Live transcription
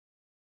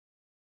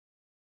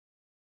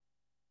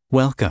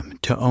Welcome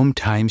to Om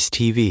Times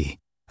TV,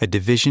 a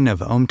division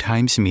of Om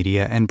Times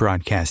Media and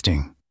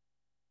Broadcasting.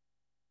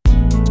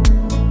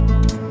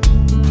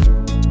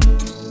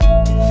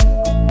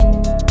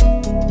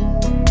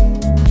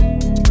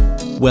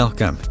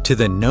 Welcome to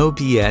the No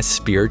BS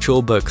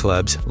Spiritual Book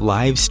Club's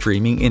live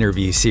streaming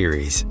interview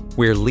series,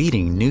 where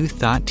leading New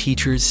Thought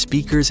teachers,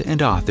 speakers,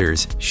 and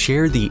authors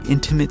share the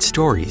intimate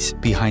stories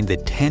behind the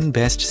 10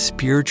 best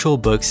spiritual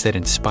books that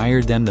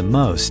inspired them the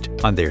most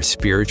on their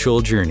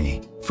spiritual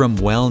journey. From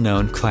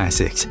well-known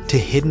classics to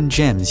hidden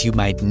gems you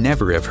might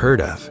never have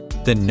heard of,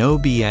 the No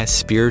BS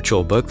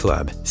Spiritual Book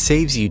Club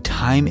saves you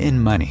time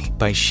and money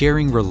by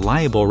sharing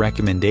reliable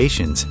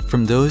recommendations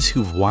from those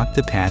who've walked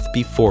the path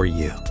before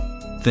you.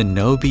 The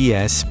No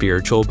BS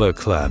Spiritual Book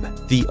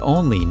Club, the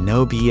only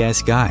No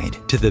BS guide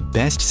to the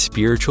best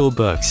spiritual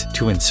books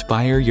to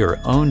inspire your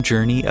own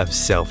journey of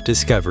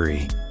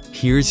self-discovery.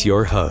 Here's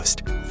your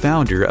host,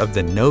 founder of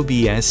the No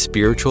BS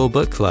Spiritual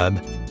Book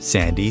Club,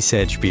 Sandy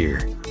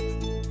Sedgbeer.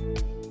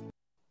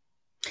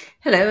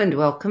 Hello and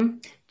welcome.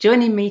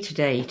 Joining me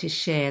today to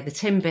share the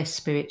 10 best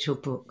spiritual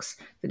books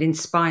that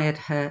inspired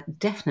her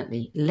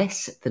definitely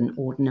less than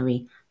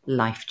ordinary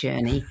life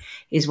journey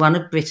is one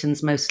of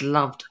Britain's most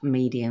loved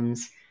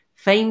mediums.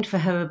 Famed for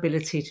her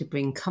ability to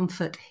bring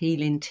comfort,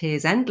 healing,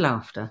 tears and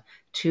laughter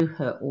to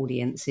her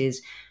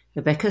audiences,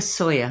 Rebecca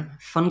Sawyer,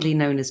 fondly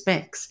known as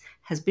BECS,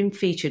 has been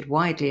featured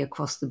widely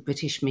across the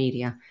British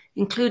media,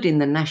 including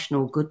the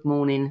national Good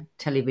Morning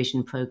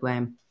television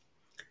programme.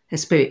 Her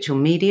spiritual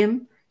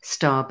medium,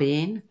 star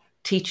being,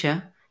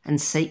 teacher and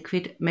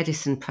sacred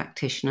medicine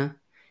practitioner,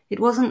 it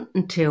wasn't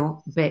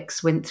until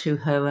BECS went through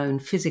her own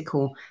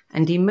physical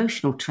and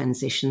emotional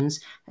transitions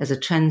as a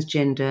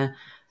transgender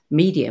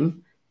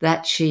medium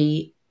that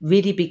she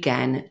really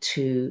began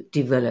to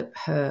develop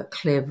her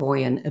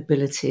clairvoyant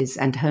abilities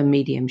and her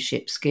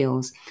mediumship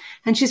skills.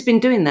 And she's been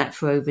doing that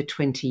for over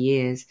 20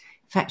 years.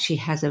 In fact, she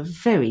has a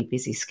very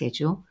busy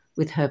schedule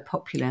with her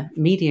popular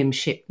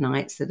mediumship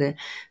nights that are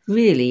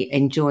really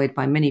enjoyed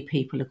by many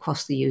people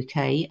across the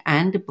UK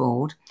and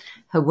abroad,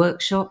 her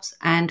workshops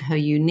and her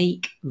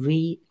unique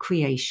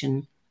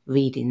recreation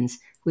readings,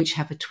 which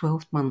have a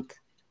 12-month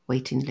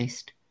waiting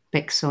list.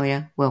 BECS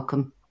Sawyer,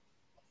 welcome.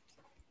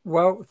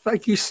 Well,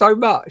 thank you so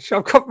much.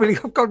 I've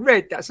gone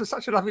red. That's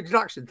such a lovely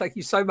introduction. Thank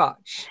you so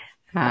much.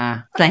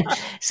 Thanks.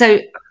 So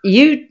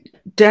you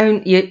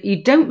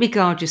don't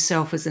regard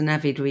yourself as an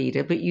avid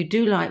reader, but you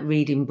do like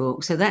reading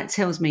books. So that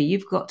tells me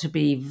you've got to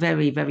be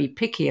very, very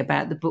picky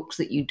about the books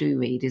that you do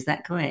read. Is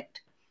that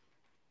correct?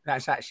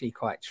 That's actually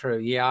quite true.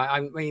 Yeah, I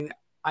mean,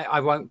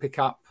 I won't pick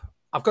up.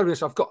 I've got to be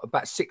honest, I've got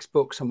about 6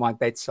 books on my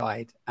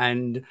bedside,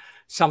 and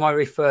some I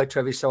refer to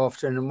every so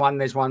often. And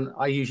there's one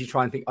I usually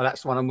try and think, oh,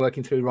 that's the one I'm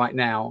working through right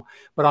now.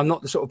 But I'm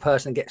not the sort of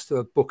person that gets through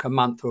a book a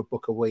month or a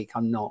book a week.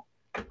 I'm not.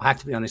 I have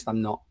to be honest,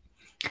 I'm not.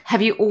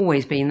 Have you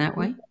always been that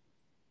way?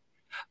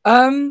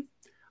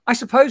 I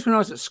suppose when I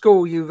was at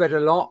school, you read a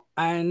lot,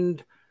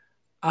 and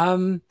I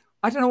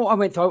don't know what I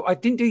went through. I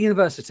didn't do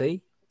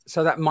university,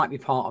 so that might be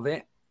part of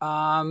it.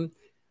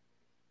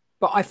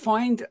 But I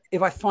find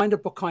if I find a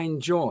book I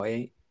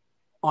enjoy,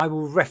 I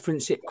will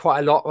reference it quite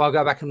a lot, or I'll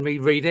go back and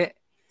reread it.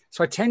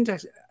 So I tend to.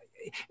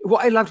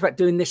 What I loved about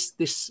doing this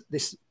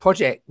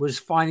project was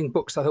finding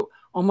books I thought,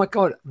 oh my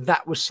God,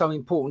 that was so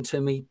important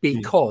to me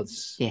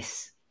because.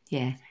 Yes,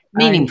 yeah,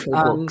 meaningful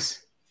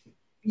books.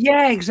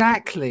 Yeah,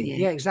 exactly.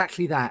 Yeah,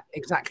 exactly that.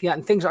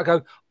 And things I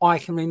go, I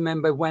can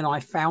remember when I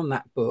found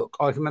that book.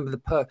 I can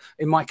remember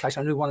in my case,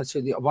 I knew one of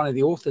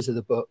the authors of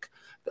the book.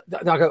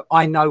 I go,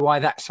 I know why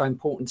that's so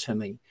important to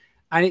me,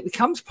 and it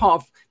becomes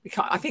part of.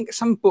 I think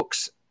some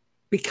books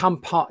become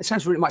part.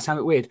 It might sound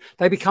a bit weird.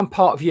 They become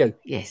part of you.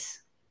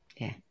 Yes.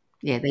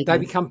 Yeah. They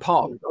become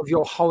part of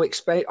your whole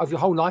of your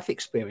whole life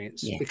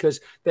experience because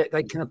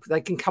they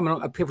can come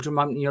along at a pivotal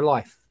moment in your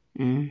life.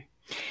 Mm.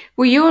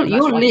 Well, your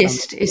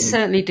list is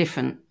certainly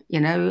different. You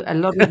know, a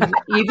lot of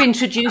you've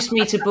introduced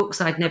me to books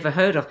I'd never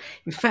heard of.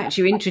 In fact,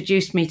 you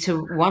introduced me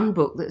to one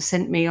book that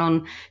sent me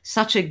on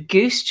such a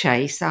goose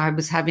chase that I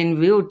was having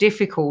real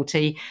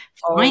difficulty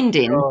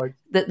finding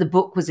that the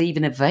book was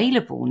even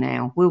available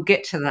now. We'll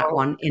get to that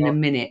one in a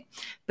minute.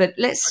 But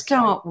let's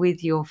start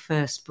with your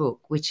first book,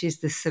 which is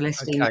The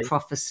Celestine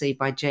Prophecy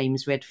by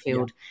James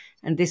Redfield.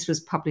 Yeah. And this was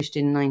published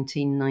in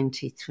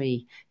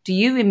 1993. Do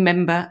you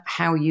remember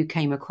how you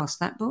came across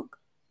that book?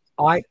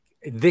 I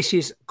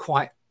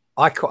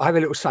have a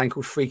little saying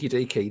called freaky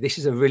deaky. This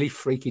is a really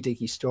freaky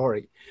deaky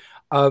story.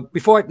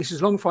 This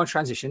is long before I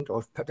transitioned,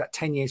 or about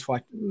 9 years before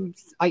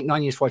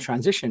I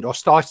transitioned, or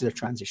started a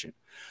transition.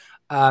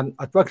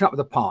 I'd broken up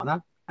with a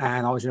partner,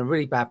 and I was in a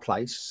really bad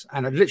place.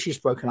 And I'd literally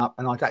just broken up,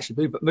 and I'd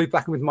actually moved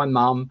back in with my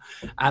mum,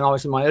 and I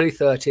was in my early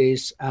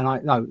 30s,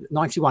 and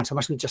 91, so I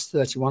must have been just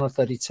 31 or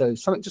 32.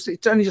 I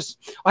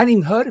hadn't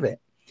even heard of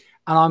it.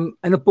 And I'm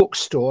in a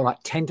bookstore like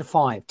 10 to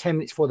 5, 10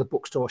 minutes before the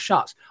bookstore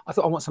shuts. I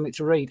thought I want something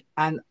to read.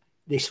 And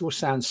this will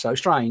sound so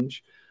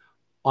strange.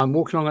 I'm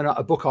walking along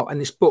a book up and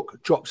this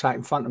book drops out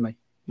in front of me.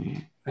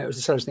 It was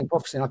the Celestine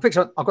Prophecy. And I picked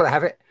it up, I've got to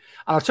have it.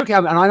 And I took it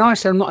home. And I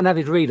said, I'm not an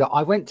avid reader.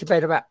 I went to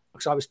bed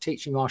because I was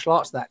teaching martial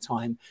arts at that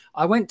time.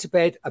 I went to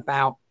bed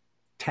about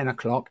 10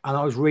 o'clock and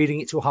I was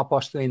reading it till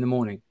 3:30 in the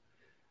morning.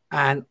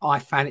 And I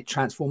found it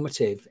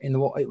transformative in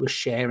what it was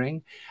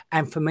sharing.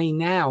 And for me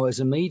now, as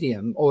a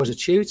medium or as a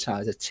tutor,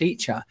 as a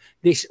teacher,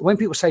 when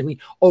people say to me,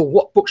 "Oh,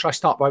 what book should I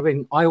start by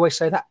reading?" I always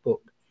say that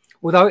book.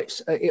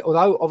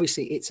 Although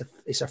obviously it's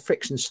a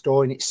fiction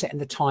story and it's set in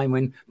the time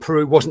when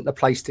Peru wasn't the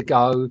place to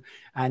go,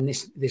 and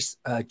this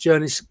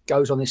journalist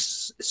goes on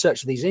this search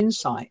for these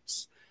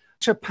insights.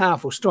 It's a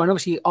powerful story. And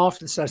obviously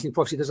after the Celestine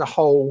Prophecy, there's a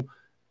whole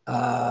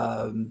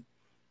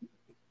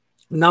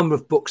number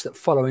of books that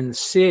follow in the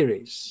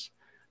series.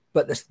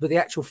 But the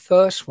actual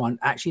first one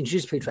actually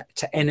introduces people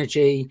to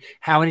energy,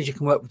 how energy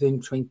can work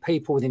between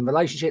people, within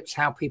relationships,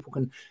 how people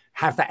can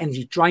have that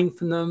energy drained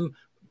from them.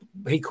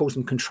 He calls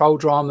them control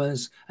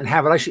dramas, and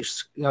how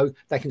relationships,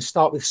 they can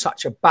start with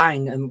such a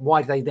bang, and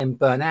why do they then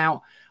burn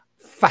out?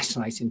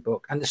 Fascinating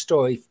book. And the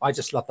story, I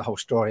just love the whole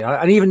story.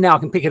 And even now I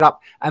can pick it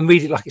up and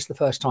read it like it's the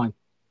first time.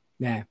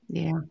 Yeah.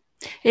 It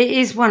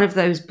is one of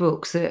those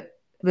books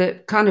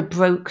that kind of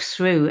broke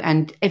through,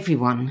 and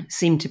everyone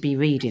seemed to be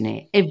reading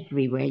it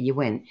everywhere you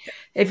went.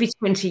 Every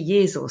 20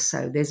 years or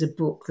so, there's a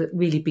book that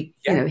really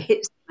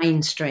hits the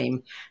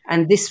mainstream,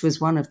 and this was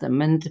one of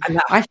them. And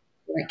I felt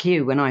like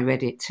you when I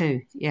read it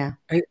too. Yeah,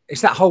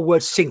 it's that whole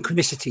word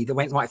synchronicity that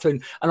went right through.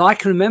 And I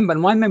can remember,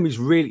 and my memory's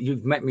really,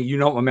 you've met me, you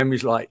know what my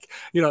memory's like.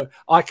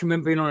 I can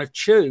remember being on a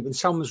tube and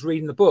someone was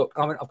reading the book.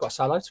 I went, I've got to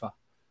say hello to her.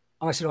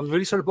 And I said, I'm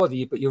really sorry to bother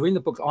you, but you're in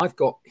the book that I've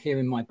got here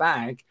in my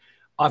bag.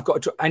 I've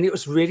got to, and it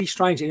was really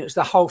strange. And it was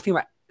the whole thing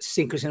about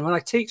synchronicity. And when I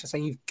teach, I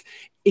say,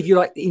 if you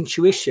like the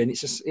intuition,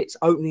 it's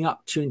opening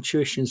up to your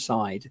intuition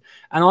side.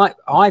 And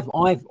I've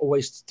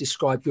always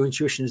described your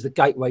intuition as the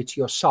gateway to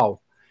your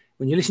soul.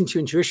 When you listen to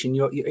your intuition,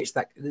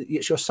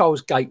 it's your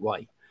soul's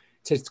gateway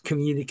to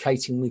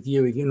communicating with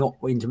you. If you're not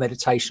into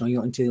meditation or you're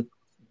not into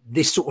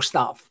this sort of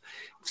stuff,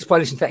 just by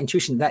listening to that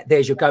intuition,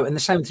 there's your go. And the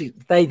same thing,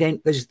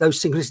 those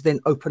synchronicities then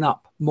open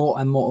up more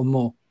and more and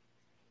more.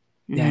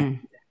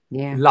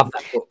 Yeah, love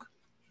that book.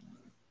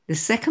 The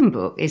second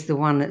book is the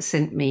one that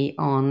sent me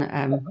on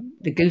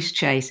the Goose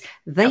Chase.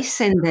 They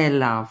Send Their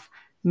Love,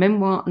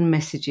 Memoir and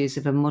Messages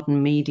of a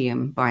Modern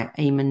Medium by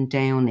Eamon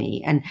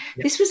Downey. And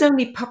this was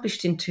only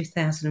published in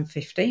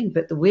 2015.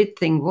 But the weird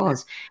thing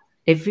was,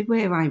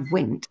 everywhere I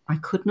went, I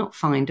could not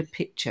find a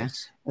picture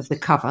of the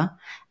cover.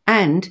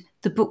 And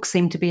the book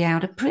seemed to be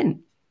out of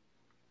print.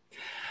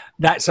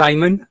 That's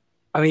Eamon.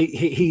 I mean,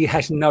 he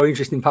has no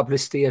interest in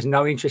publicity, has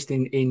no interest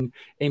in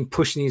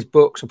pushing his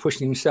books or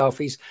pushing himself.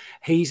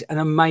 He's an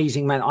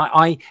amazing man.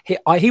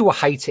 He will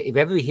hate it if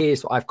ever he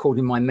hears that I've called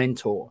him my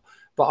mentor,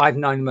 but I've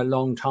known him a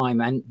long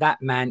time, and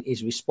that man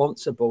is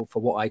responsible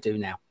for what I do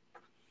now.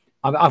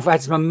 I've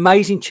had some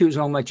amazing tutors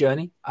along my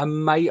journey.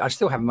 I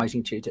still have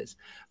amazing tutors,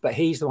 but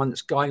he's the one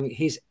that's guiding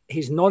me.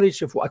 His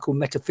knowledge of what I call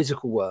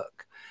metaphysical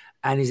work,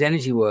 and his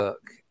energy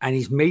work, and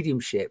his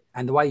mediumship,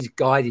 and the way he's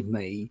guided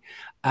me.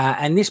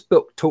 And this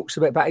book talks a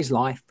bit about his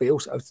life, but it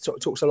also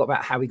talks a lot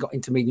about how he got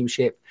into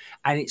mediumship.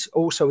 And it's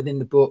also within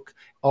the book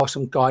are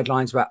some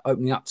guidelines about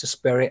opening up to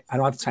spirit.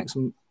 And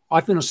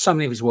I've been on so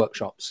many of his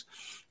workshops.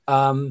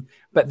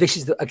 But this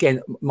is,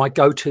 again, my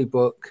go-to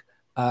book.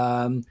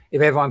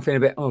 If ever I'm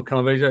feeling a bit, can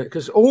I really do it?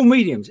 Because all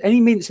mediums, any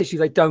medium that says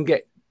they don't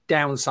get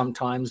down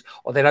sometimes,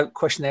 or they don't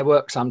question their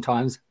work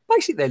sometimes,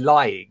 basically they're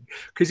lying.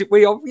 Because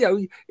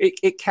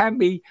it can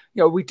be,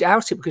 we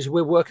doubt it because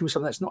we're working with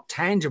something that's not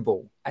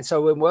tangible. And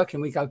so when working,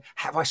 we go,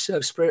 have I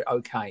served spirit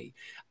okay?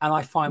 And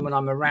I find when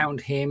I'm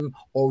around him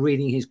or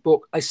reading his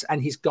book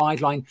and his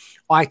guideline,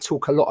 I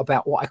talk a lot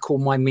about what I call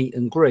my meet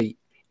and greet.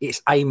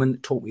 It's Eamon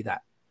that taught me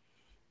that.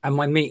 And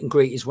my meet and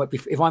greet is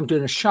if I'm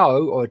doing a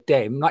show or a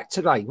dem, like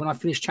today, when I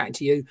finish chatting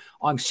to you,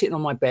 I'm sitting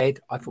on my bed.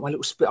 I've got my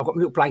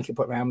little blanket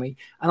put around me,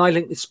 and I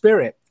link with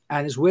spirit.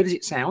 And as weird as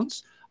it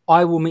sounds,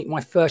 I will meet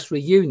my first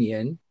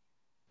reunion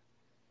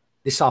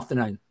this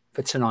afternoon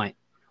for tonight.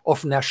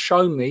 Often they'll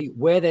show me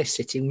where they're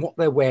sitting, what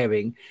they're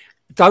wearing.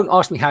 Don't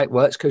ask me how it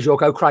works because you'll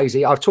go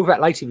crazy. I'll talk about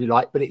it later if you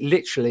like, but it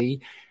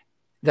literally,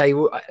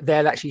 they'll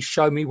actually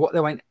show me what they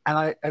went.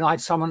 And I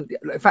had someone,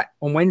 in fact,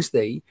 on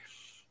Wednesday,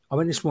 I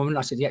went to this woman,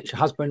 I said, yeah, it's your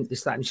husband,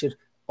 this, that. And she said,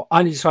 I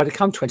only decided to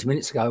come 20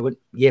 minutes ago. I went,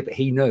 yeah, but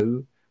he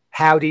knew.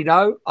 How did he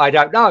know? I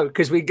don't know,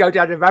 because we go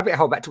down the rabbit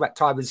hole back to that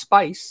time and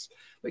space.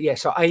 But yeah,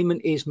 so Eamon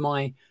is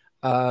my,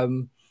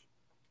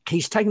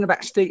 he's taken a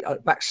back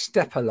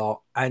step a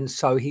lot. And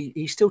so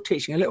he's still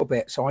teaching a little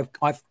bit. So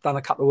I've done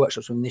a couple of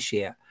workshops with him this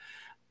year.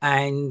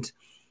 And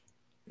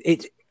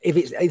if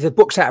the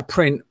book's out of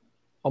print,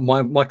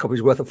 my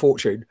copy's worth a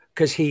fortune,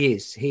 because he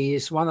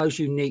is one of those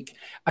unique.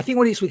 I think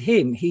what it is with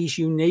him, he's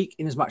unique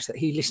in as much that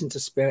he listened to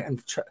spirit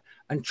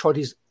and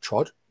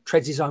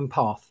treads his own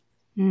path.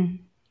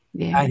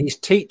 Yeah. And his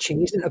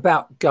teaching isn't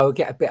about go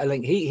get a bit of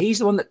link. He's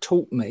the one that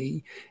taught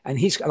me, and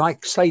I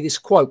say this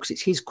quote because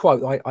it's his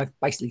quote I've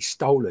basically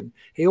stolen.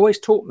 He always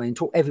taught me and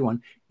taught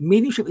everyone,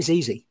 mediumship is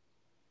easy.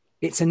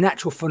 It's a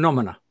natural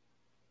phenomena.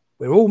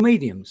 We're all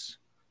mediums.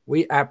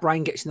 Our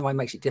brain gets in the way,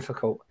 makes it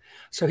difficult.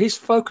 So his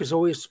focus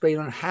always been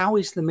on how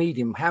is the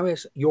medium, how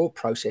is your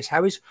process,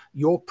 how is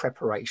your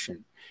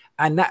preparation,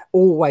 and that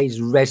always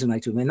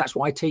resonated with me. And that's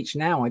what I teach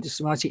now. When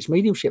I teach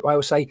mediumship, I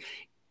always say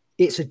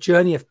it's a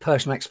journey of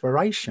personal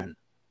exploration.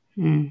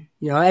 You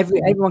know,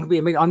 everyone can be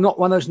a medium. I'm not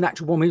one of those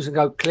natural born mediums and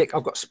go click.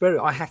 I've got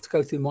spirit. I have to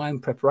go through my own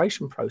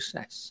preparation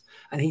process,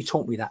 and he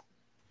taught me that.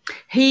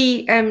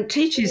 He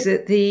teaches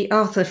at the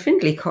Arthur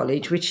Findlay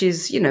College, which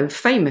is, you know,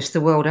 famous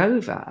the world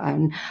over.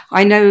 And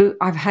I know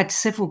I've had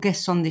several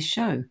guests on this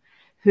show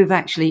who've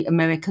actually,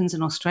 Americans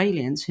and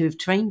Australians who have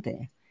trained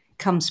there,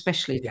 come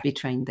specially to be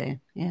trained there.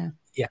 Yeah.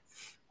 Yeah.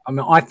 I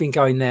mean, I've been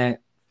going there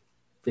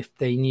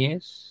 15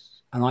 years.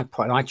 And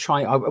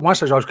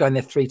once I was going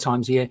there 3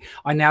 times a year.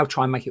 I now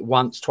try and make it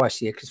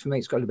twice a year, because for me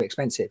it's got a little bit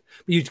expensive.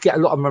 But you'd get a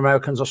lot of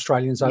Americans,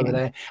 Australians over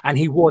there. And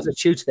he was a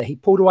tutor there. He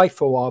pulled away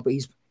for a while, but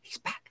he's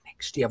back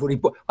next year. I've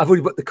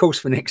already booked the course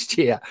for next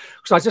year,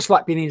 because I just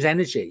like being in his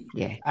energy.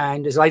 Yeah.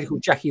 And there's a lady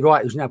called Jackie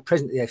Wright, who's now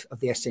president of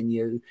the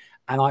SNU,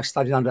 and I've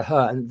studied under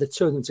her. And the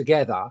two of them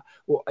together,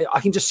 well,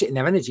 I can just sit in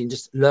their energy and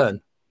just learn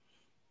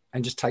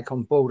and just take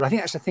on board. I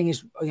think that's the thing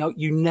is, you know,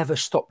 you never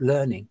stop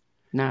learning.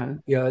 No.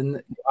 Yeah,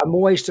 and I'm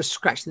always just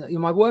scratching. You know,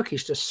 my work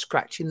is just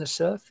scratching the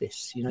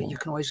surface. You know, you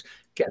can always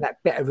get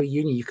that better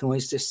reunion. You can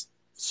always just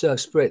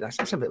serve spirit.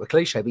 That's a bit of a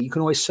cliche, but you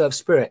can always serve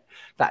spirit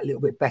that little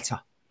bit better.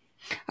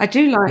 I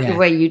do like the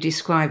way you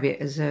describe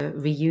it as a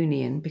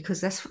reunion, because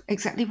that's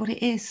exactly what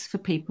it is for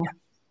people.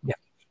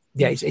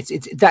 Yeah.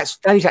 That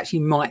is actually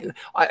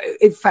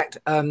in fact,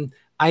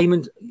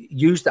 Eamon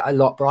used that a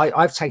lot, but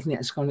I've taken it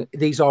as kind of,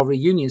 these are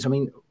reunions. I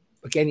mean,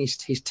 again, his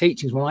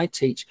teachings, when I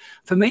teach,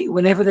 for me,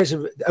 whenever there's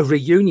a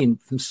reunion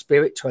from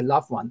spirit to a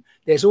loved one,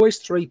 there's always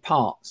 3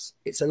 parts.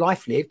 It's a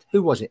life lived.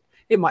 Who was it?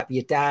 It might be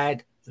your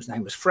dad. His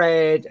name was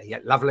Fred. Yeah,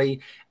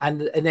 lovely.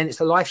 And then it's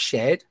the life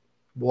shared.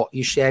 What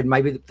you shared,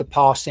 maybe the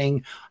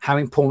passing, how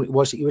important it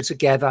was that you were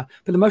together.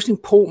 But the most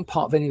important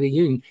part of any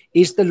reunion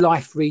is the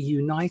life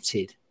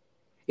reunited.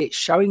 It's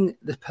showing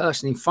the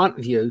person in front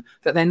of you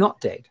that they're not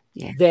dead.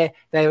 Yeah.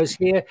 They're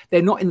here.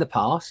 They're not in the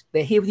past.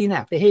 They're here with you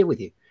now. They're here with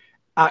you.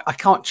 I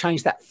can't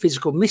change that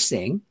physical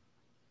missing,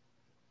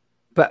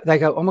 but they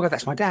go, oh my God,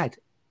 that's my dad.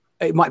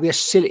 It might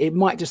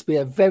just be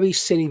a very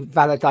silly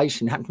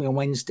validation. It happened to me on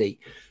Wednesday,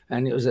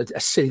 and it was a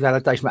silly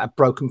validation about a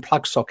broken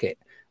plug socket,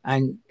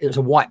 and it was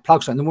a white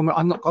plug socket. And the woman,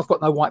 I've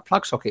got no white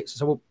plug sockets.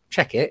 So we'll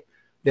check it.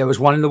 There was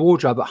one in the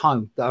wardrobe at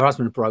home that her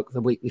husband broke the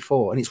week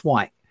before, and it's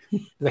white.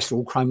 The rest are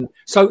all chrome.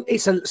 So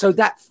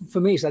that for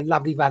me is a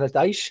lovely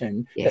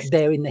validation that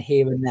they're in the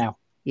here and now.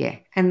 Yeah,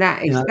 and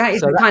that is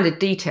the kind of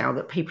detail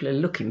that people are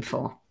looking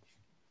for.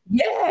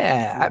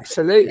 Yeah,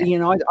 absolutely. Yeah. You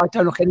know, I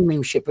don't look any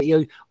membership, but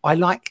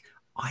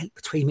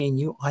between me and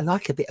you, I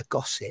like a bit of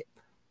gossip.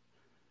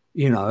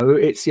 You know,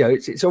 it's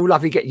all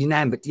lovely getting your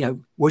nan, but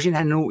was your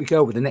nan a naughty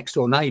girl with the next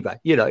door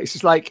neighbour? You know, it's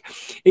just like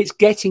it's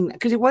getting,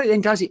 because what it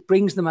then does, it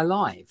brings them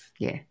alive.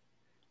 Yeah.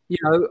 You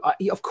know,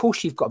 of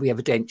course you've got to be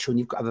evidential and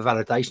you've got to have a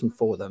validation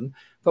for them,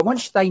 but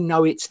once they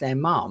know it's their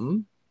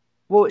mum.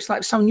 Well, it's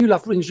like someone you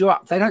love rings you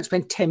up. They don't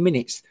spend 10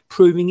 minutes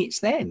proving it's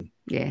them.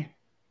 Yeah.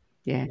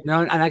 Yeah. You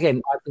know, and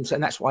again,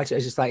 and that's why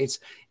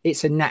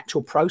it's a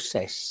natural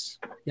process.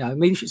 You know,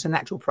 it's a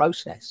natural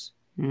process,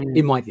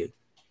 in my view.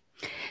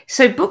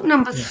 So book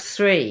number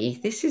 3,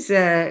 this is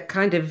a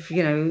kind of,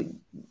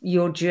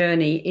 your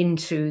journey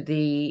into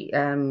the,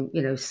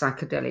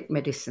 psychedelic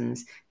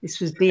medicines.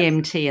 This was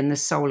DMT and the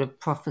Soul of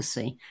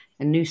Prophecy,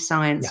 a new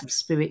science of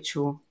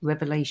spiritual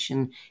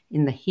revelation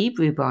in the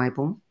Hebrew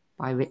Bible,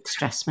 by Rick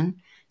Strassman.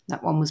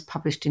 That one was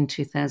published in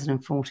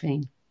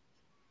 2014.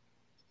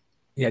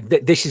 Yeah,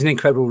 this is an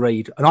incredible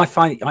read, and I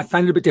find it a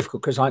little bit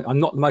difficult because I'm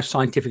not the most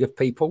scientific of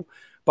people,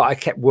 but I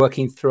kept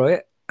working through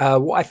it.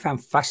 What I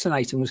found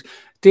fascinating was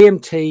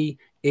DMT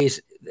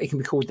it can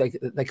be called,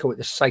 they call it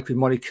the sacred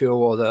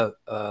molecule or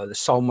the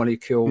soul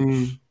molecule.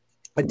 And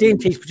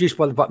DMT is produced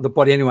by the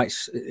body anyway.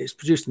 It's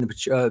produced in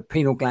the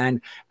pineal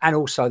gland, and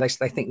also they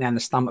think now in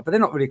the stomach, but they're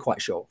not really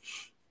quite sure.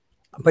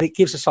 But it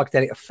gives a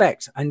psychedelic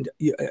effect, and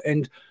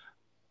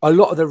a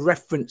lot of the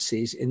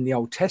references in the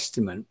Old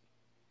Testament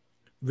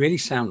really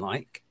sound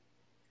like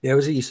there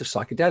was a use of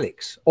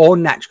psychedelics or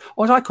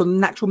what I call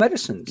natural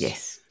medicines.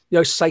 Yes,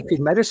 sacred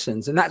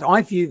medicines, and that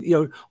I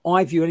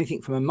view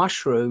anything from a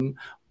mushroom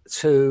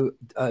to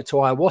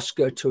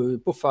ayahuasca to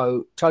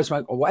buffo toe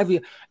smoke or whatever.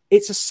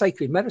 It's a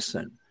sacred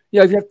medicine.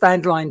 If you have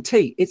dandelion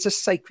tea, it's a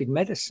sacred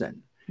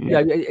medicine.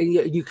 Yeah.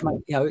 You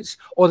can make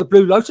or the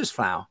blue lotus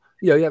flower.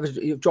 You have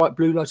a dry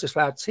blue lotus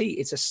flower tea.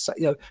 It's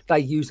they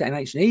use that in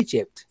ancient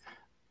Egypt.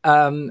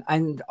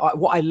 And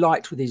what I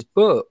liked with his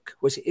book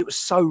was it was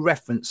so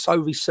referenced, so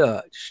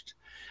researched,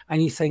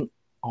 and you think,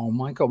 oh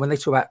my God, when they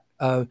talk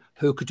about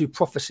who could do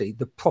prophecy,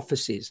 the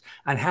prophecies,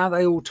 and how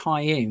they all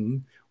tie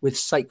in with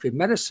sacred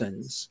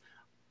medicines,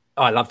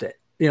 I loved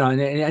it.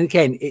 And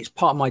again, it's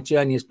part of my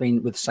journey has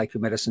been with sacred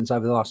medicines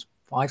over the last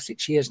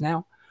 5-6 years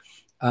now,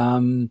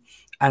 and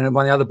one of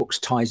the other books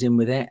ties in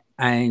with it,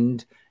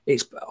 and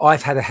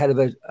I've had a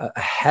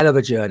hell of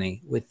a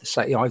journey with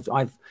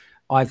the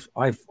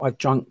I've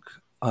drunk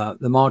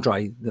the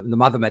madre, the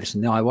mother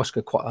medicine, the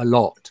ayahuasca, quite a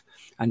lot,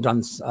 and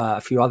done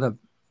a few other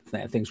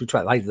things. We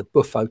tried later the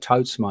buffo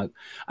toad smoke,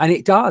 and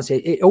it does.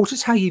 It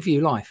alters how you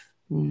view life.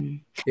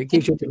 It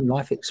gives you a different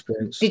life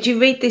experience. Did you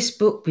read this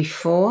book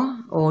before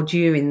or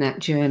during that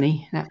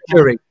journey?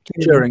 During.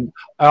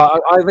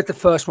 I read the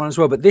first one as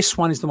well, but this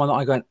one is the one that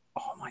I go,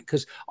 oh my,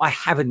 because I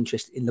have an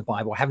interest in the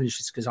Bible. I have an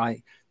interest because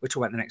we'll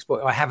talk about the next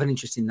book. I have an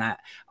interest in that.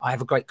 I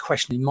have a great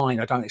question in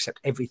mind. I don't accept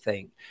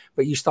everything,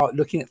 but you start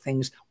looking at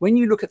things. When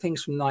you look at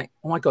things from like,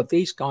 oh my God,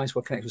 these guys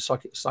were connected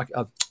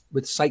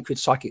with sacred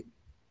psychic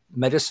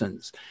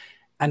medicines,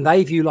 and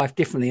they view life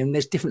differently. And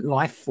there's different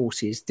life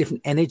forces,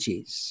 different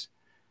energies.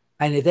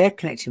 And if they're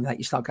connecting with that,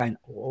 you start going,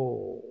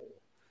 oh,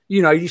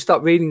 you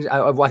start reading.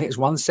 I think it's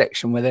one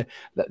section where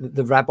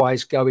the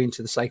rabbis go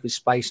into the sacred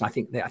space, and I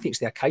think it's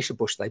the acacia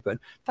bush they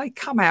burn. They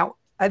come out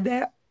and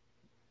they're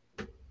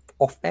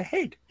off their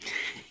head,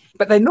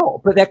 but they're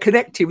not. But they're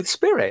connected with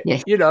spirit.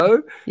 Yes.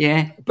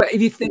 Yeah. But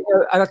if you think,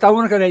 and I don't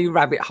want to go down any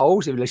rabbit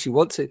holes unless you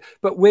want to,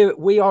 but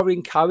we are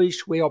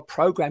encouraged, we are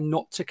programmed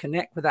not to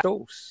connect with that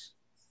source.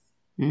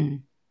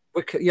 We do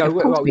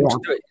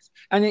it.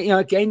 And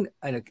again,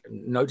 and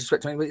no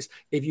disrespect to anyone,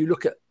 if you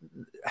look at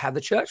how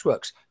the church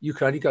works, you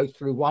can only go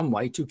through one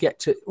way to get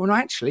to. Well,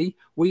 actually,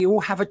 we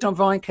all have a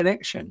divine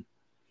connection.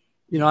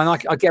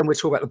 And again, we'll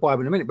talk about the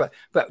Bible in a minute.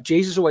 But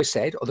Jesus always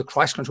said, or the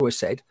Christ conscious always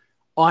said,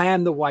 "I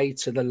am the way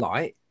to the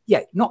light."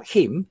 Yeah, not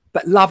him,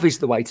 but love is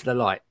the way to the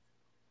light.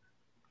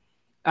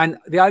 And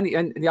the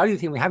only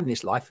thing we have in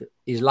this life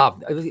is love.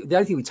 The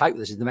only thing we take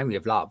with us is the memory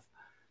of love.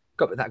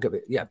 Got that good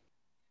bit, yeah.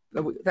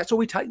 That's all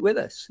we take with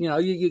us.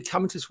 You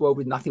come into this world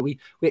with nothing. We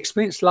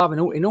experience love in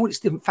all its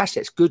different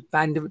facets, good,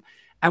 bad, different,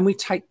 and we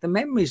take the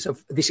memories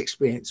of this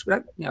experience.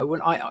 When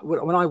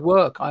I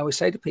work, I always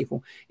say to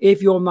people,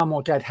 if your mum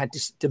or dad had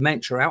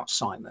dementia or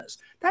Alzheimer's,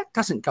 that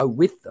doesn't go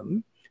with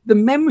them. The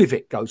memory of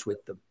it goes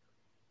with them.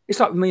 It's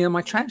like me and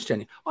my trans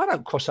journey. I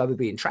don't cross over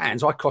being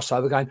trans. I cross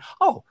over going,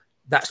 oh,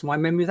 that's my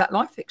memory of that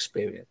life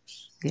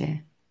experience. Yeah.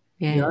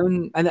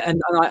 And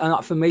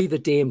for me, the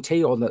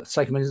DMT or the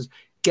sacred medicines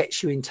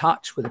gets you in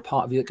touch with a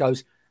part of you that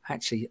goes,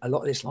 actually, a lot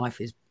of this life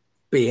is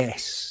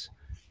BS.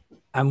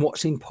 And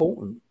what's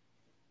important?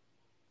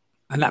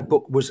 And that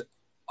book was,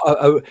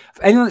 for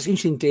anyone that's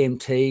interested in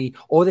DMT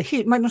or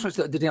maybe not so much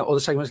the DMT or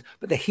the sacred,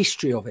 but the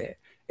history of it,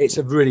 it's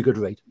a really good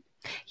read.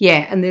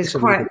 Yeah, and there's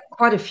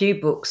quite a few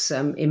books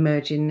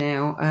emerging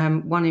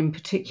now. One in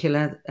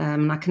particular,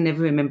 I can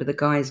never remember the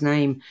guy's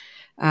name,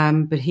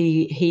 but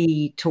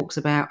he talks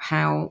about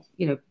how,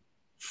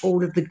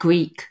 all of the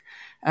Greek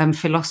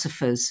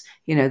philosophers,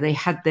 they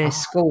had their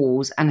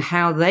schools and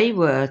how they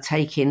were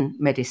taking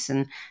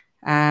medicine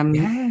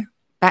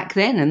back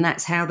then, and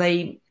that's how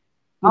they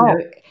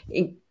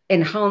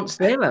enhanced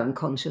their own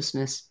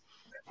consciousness.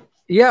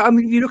 Yeah, I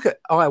mean, if you look at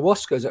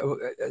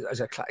ayahuasca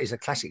as a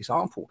classic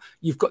example,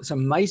 you've got this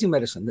amazing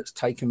medicine that's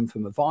taken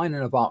from a vine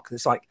and a bark.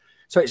 That's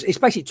it's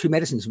basically two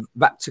medicines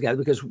wrapped together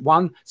because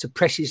one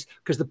suppresses,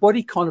 because the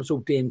body can't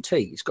absorb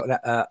DMT. It's got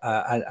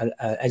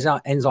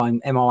an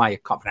enzyme MOA. I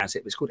can't pronounce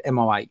it, but it's called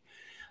MOA.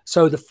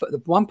 So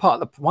the one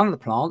of the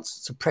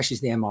plants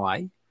suppresses the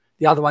MOA,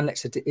 the other one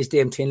is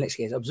DMT and lets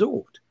it get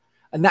absorbed.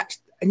 And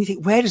you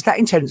think, where does that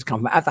intelligence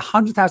come from? Out of the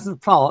 100,000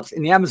 of plants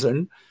in the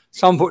Amazon,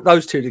 some put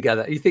those two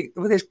together. You think,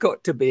 well, there's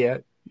got to be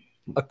a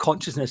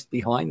consciousness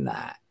behind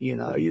that.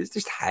 It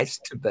just has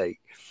to be.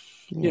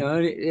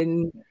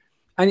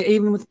 And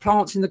even with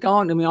plants in the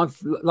garden, I mean,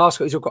 last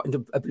week I've got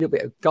into a little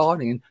bit of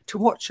gardening, and to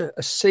watch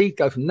a seed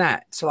go from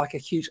that to like a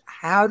huge,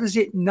 how does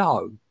it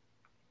know?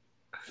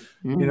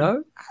 How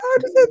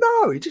does it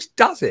know? It just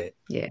does it.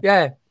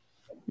 Yeah.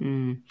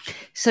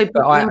 So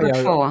number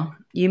 4,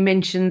 you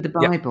mentioned the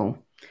Bible.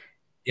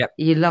 Yep.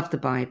 You love the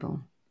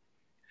Bible.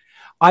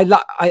 I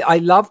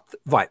love,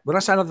 right. When I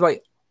say I love the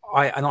Bible,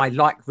 I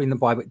like reading the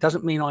Bible, it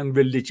doesn't mean I'm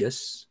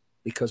religious,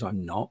 because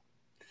I'm not.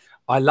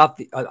 I love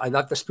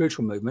the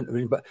spiritual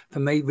movement, but for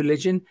me,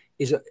 religion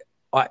is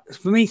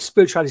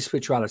spirituality is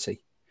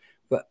spirituality.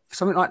 But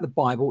something like the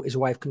Bible is a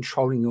way of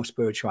controlling your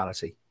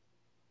spirituality.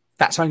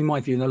 That's only my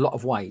view in a lot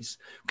of ways,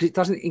 because it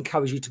doesn't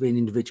encourage you to be an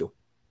individual.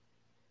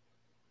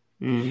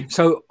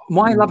 So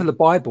my love of the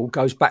Bible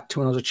goes back to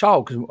when I was a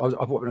child, because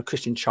I grew up in a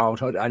Christian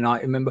childhood, and I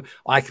can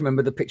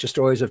remember the picture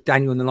stories of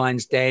Daniel in the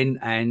lion's den,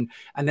 and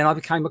then I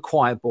became a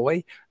choir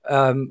boy.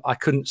 I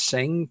couldn't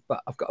sing,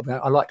 but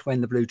I liked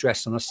wearing the blue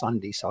dress on a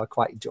Sunday, so I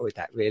quite enjoyed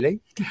that,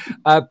 really.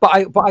 But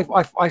I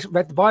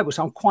read the Bible,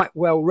 so I'm quite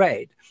well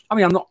read. I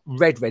mean, I'm not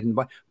read in the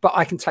Bible, but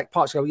I can take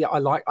parts and go, yeah,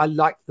 I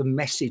like the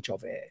message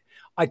of it.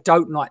 I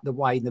don't like the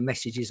way the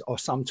messages are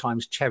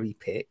sometimes cherry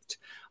picked.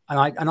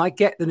 And I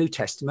get the New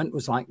Testament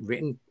was like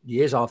written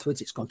years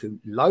afterwards. It's gone through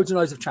loads and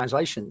loads of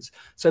translations.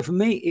 So for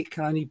me, it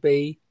can only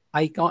be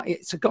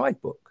it's a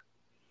guidebook.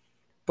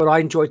 But I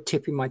enjoy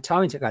tipping my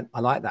toe into going,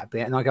 I like that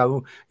bit. And I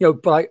go,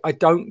 but I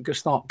don't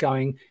start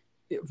going,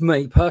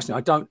 me personally,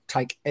 I don't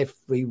take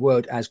every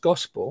word as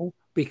gospel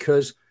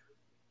because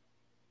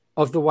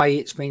of the way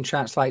it's been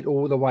translated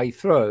all the way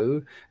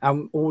through,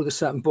 and all the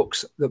certain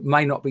books that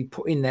may not be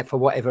put in there for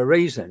whatever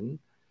reason.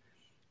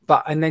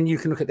 And then you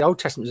can look at the Old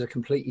Testament as a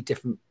completely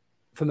different,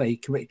 for me,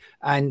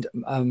 and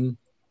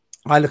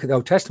I look at the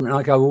Old Testament and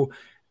I go, well,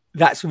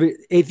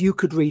 if you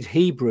could read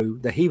Hebrew,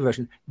 the Hebrew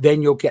version,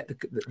 then you'll get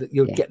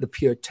the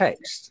pure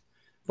text.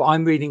 But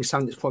I'm reading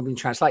something that's probably been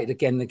translated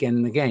again and again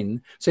and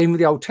again. So even with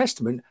the Old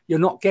Testament, you're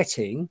not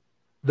getting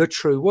the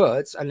true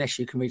words unless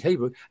you can read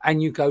Hebrew,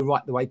 and you go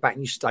right the way back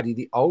and you study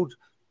the old.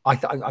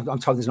 I'm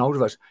told there's an older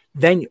verse,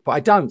 but I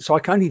don't, so I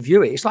can only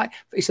view it.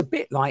 It's a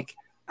bit like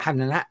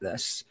having an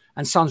atlas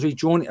and someone's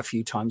redrawn it a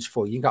few times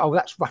for you. You go, oh,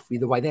 that's roughly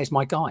the way. There's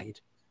my guide.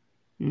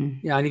 You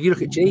know, and if you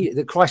look at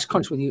the Christ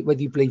consciousness,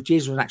 whether you believe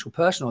Jesus was an actual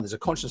person or there's a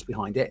consciousness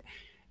behind it,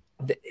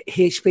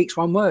 he speaks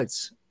one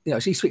words. You know,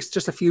 so he speaks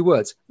just a few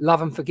words: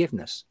 love and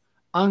forgiveness,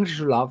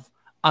 unconditional love,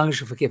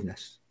 unconditional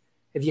forgiveness.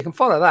 If you can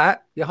follow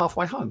that, you're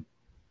halfway home.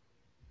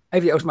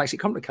 Everything else makes it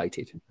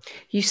complicated.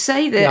 You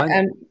say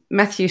that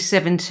Matthew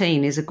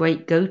 17 is a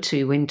great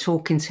go-to when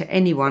talking to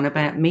anyone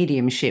about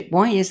mediumship.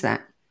 Why is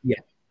that? Yeah.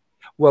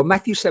 Well,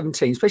 Matthew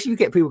 17, especially if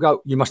you get people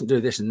go, you mustn't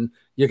do this, and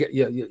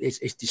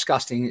it's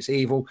disgusting, it's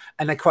evil,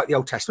 and they quote the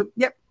Old Testament.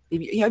 Yep.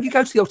 If you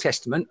go to the Old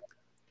Testament,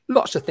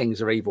 lots of things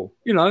are evil.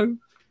 You know,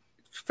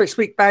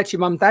 speak bad to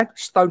your mum, dad,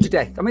 stoned to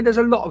death. I mean, there's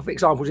a lot of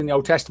examples in the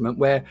Old Testament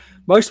where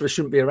most of us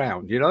shouldn't be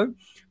around, you know.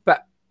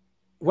 But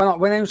when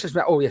anyone says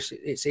about, oh yes,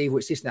 it's evil,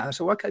 it's this and that, I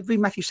say, well, okay, read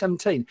Matthew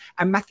 17.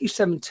 And Matthew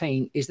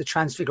 17 is the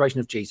transfiguration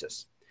of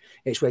Jesus.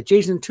 It's where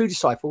Jesus and two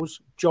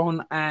disciples,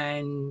 John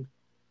and,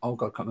 oh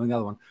God, I can't remember the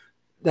other one,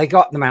 they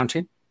go up the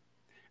mountain,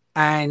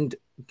 and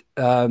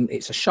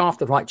it's a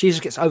shaft of light.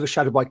 Jesus gets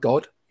overshadowed by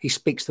God. He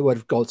speaks the word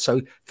of God.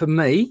 So for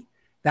me,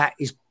 that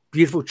is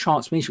beautiful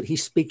transmission.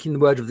 He's speaking the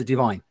word of the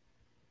divine.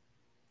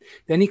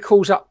 Then he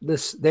calls up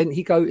this. Then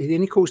he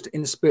calls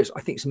in the spirits. I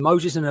think it's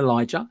Moses and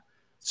Elijah.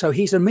 So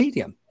he's a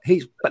medium.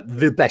 He's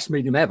the best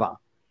medium ever.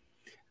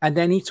 And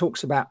then he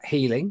talks about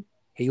healing.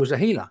 He was a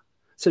healer.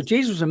 So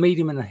Jesus was a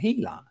medium and a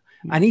healer.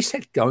 And he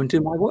said, "Go and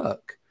do my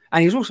work."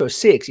 And he was also a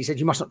seer. He said,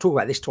 "You must not talk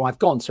about this till I've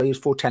gone." So he was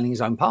foretelling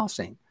his own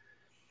passing.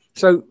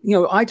 So, you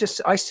know, I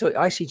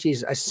see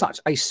Jesus as such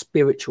a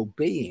spiritual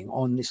being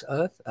on this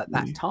earth at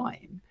that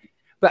time.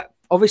 But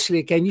obviously,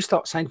 again, you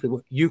start saying to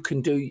people, you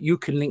can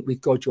link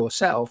with God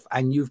yourself,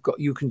 and you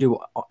can do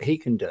what he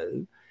can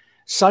do.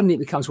 Suddenly it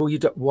becomes, well,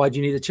 why do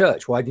you need a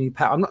church? Why do you need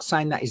power? I'm not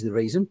saying that is the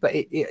reason, but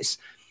it's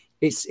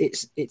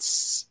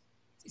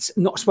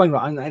not spoken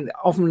right. And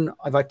often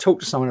if I talk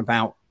to someone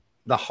about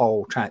that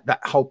whole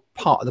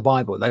part of the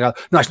Bible, they go,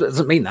 "No, it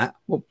doesn't mean that."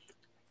 Well,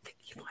 I think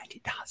you find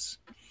it does.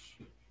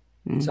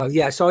 So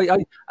yeah, so I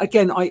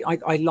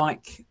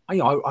like, you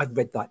know, I've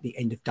read like the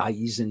End of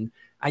Days, and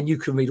you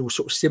can read all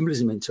sorts of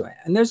symbolism into it,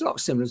 and there's a lot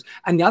of symbolism.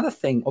 And the other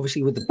thing,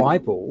 obviously, with the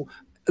Bible,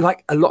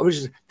 like a lot of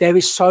religions, there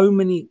is so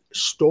many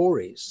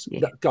stories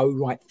that go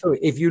right through it.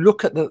 If you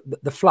look at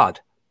the flood,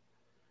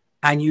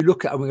 and you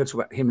look at, and we're going to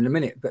talk about him in a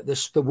minute, but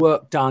there's the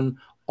work done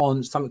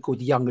on something called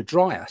the Younger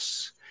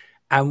Dryas,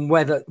 and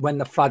when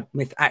the flood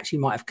myth actually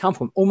might have come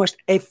from. Almost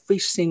every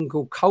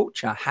single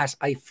culture has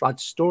a flood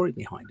story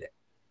behind it.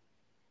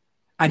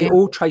 And it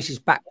all traces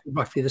back to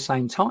roughly the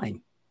same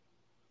time.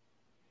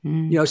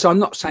 You know, so I'm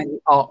not saying the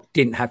ark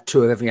didn't have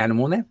two of every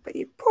animal in there, but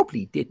it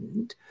probably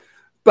didn't.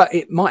 But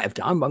it might have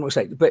done. But I'm not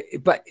saying. But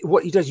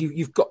what he does,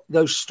 you've got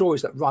those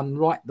stories that run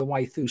right the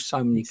way through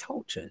so many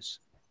cultures.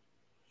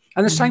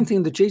 And the same thing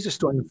in the Jesus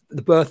story,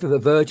 the birth of a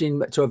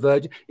virgin to a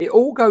virgin. It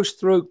all goes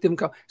through them.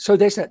 So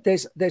there's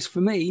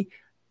for me,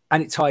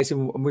 and it ties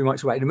in. And we might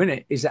talk about it in a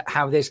minute. Is that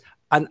how there's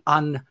an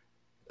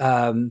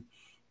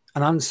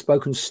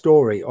unspoken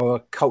story, or a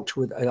culture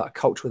with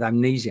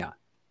amnesia?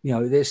 You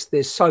know,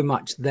 there's so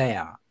much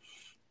there,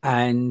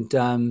 and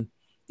that's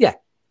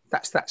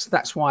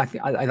why I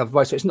think I love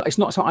voice. So it's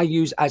not something I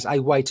use as a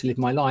way to live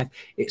my life.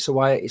 It's a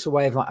way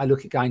of like, I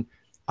look at going,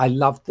 I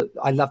love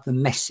the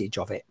message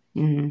of it.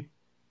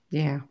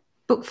 Yeah.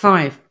 Book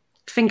 5,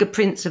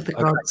 Fingerprints of the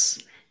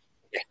Gods.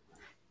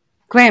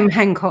 Graham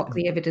Hancock,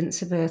 The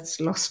Evidence of Earth's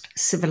Lost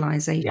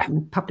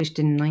Civilization, published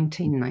in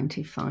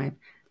 1995.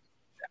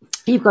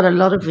 You've got a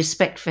lot of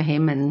respect for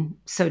him, and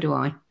so do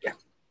I.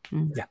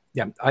 He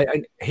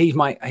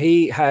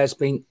has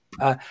been,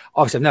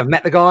 obviously I've never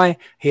met the guy.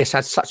 He has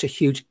had such a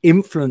huge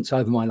influence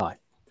over my life.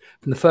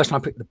 From the first time I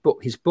picked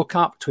his book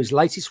up, to his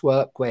latest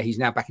work, where he's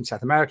now back in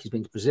South America. He's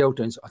been to Brazil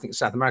doing some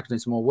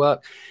more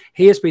work.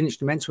 He has been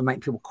instrumental in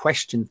making people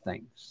question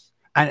things.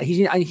 And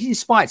he's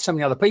inspired so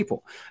many other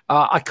people.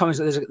 There's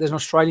an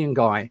Australian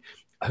guy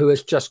who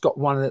has just got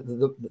one of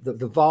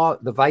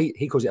the vase,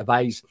 he calls it a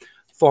vase,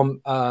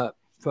 from a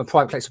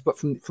private place, but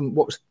from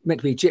what was meant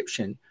to be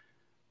Egyptian.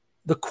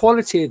 The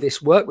quality of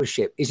this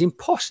workmanship is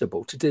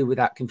impossible to do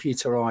without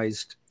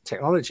computerized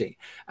technology.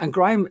 And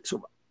Graham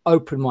sort of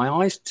opened my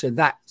eyes to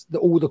that,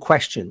 all the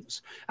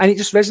questions, and it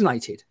just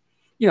resonated.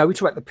 You know, we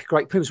talk about the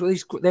Great Pyramids. Well,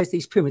 there's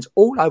these pyramids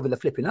all over the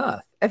flipping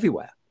earth,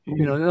 everywhere.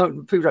 You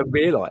know, people don't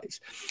realize.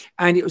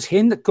 And it was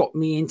him that got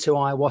me into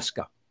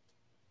ayahuasca,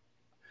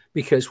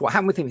 because what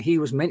happened with him, he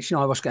was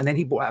mentioning ayahuasca, and then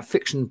he bought out a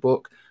fiction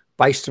book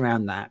based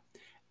around that.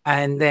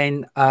 And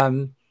then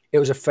it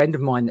was a friend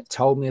of mine that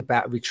told me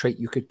about a retreat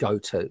you could go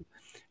to.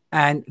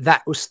 And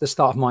that was the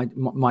start of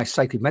my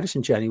sacred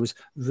medicine journey, was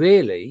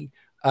really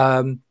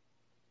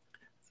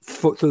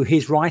through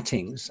his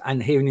writings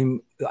and hearing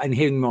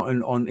him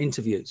on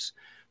interviews.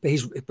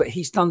 But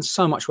he's done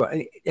so much work,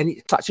 and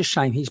it's such a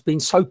shame he's been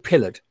so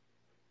pillared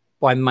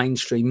by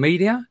mainstream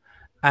media.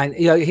 And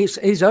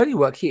his early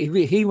work,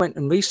 he went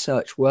and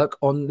researched work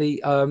on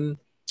the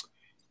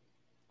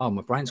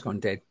my brain's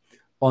gone dead,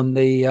 on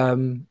the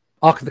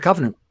Ark of the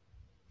Covenant.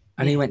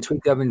 And he went to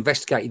go and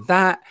investigate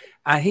that.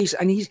 And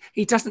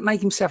he doesn't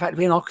make himself out to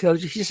be an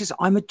archaeologist. He just says,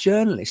 I'm a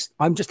journalist.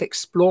 I'm just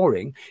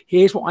exploring.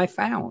 Here's what I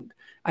found.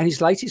 And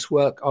his latest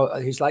work, one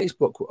of his latest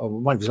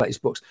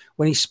books,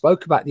 when he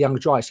spoke about the Young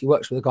Dryas, he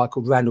works with a guy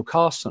called Randall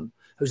Carson,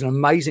 who's an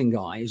amazing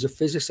guy. He's a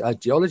physicist, a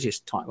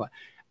geologist type.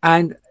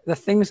 And the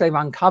things they've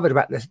uncovered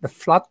about the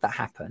flood that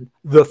happened,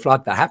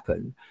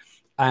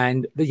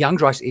 and the Young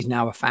Dryas is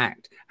now a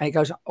fact. And it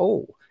goes,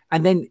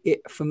 and then I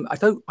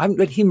haven't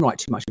read him write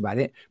too much about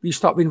it, but you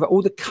start reading about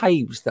all the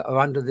caves that are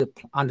under the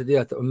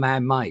earth that were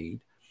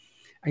man-made,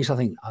 and you start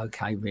thinking,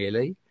 okay,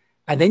 really?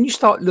 And then you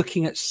start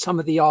looking at some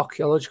of the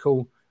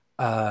archaeological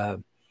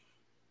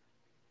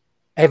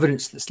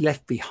evidence that's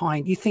left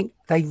behind. You think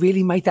they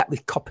really made that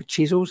with copper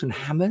chisels and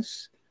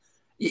hammers?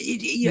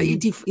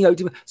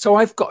 So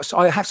I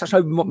have such an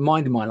open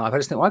mind in my life. I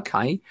just think,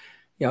 okay,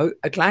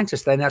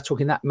 Atlantis, they're now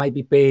talking that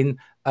maybe being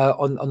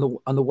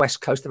on the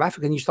west coast of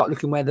Africa, and you start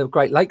looking where the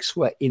Great Lakes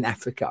were in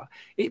Africa.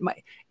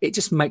 It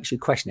just makes you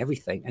question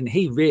everything, and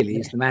he really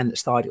is the man that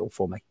started it all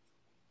for me.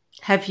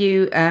 Have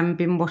you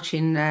been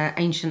watching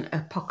Ancient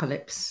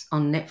Apocalypse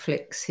on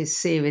Netflix? His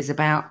series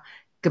about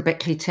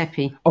Göbekli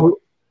Tepe. Oh,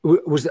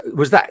 was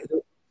that?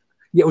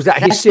 Yeah, was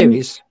that his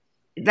series?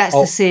 That's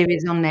the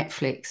series on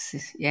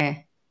Netflix. Yeah.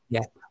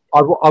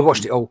 I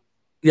watched it all.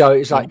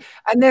 It's like,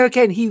 and there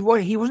again, he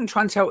wasn't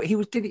trying to tell. He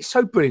did it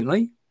so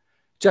brilliantly,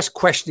 just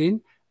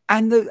questioning,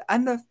 and the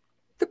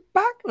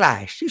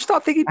backlash. You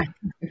start thinking,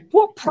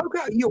 what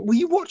program were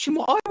you watching?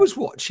 What I was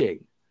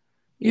watching.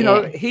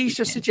 He's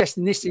just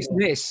suggesting this,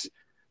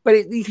 but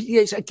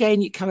it's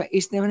again, you come.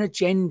 Is there an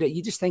agenda?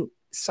 You just think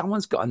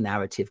someone's got a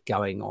narrative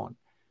going on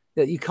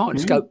that you can't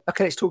just go,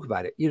 okay, let's talk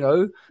about it.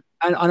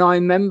 And I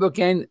remember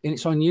again, and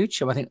it's on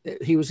YouTube. I think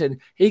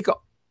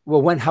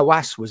when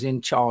Hawass was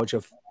in charge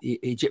of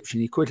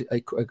Egyptian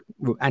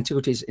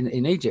antiquities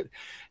in Egypt,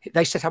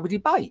 they set up a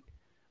debate,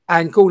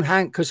 and Gordon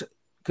Hank, because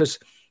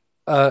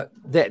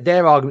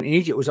their argument in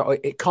Egypt was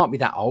it can't be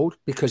that old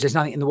because there's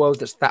nothing in the world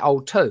that's that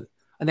old too.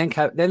 And then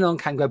on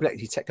came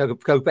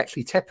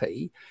Göbekli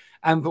Tepe,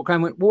 and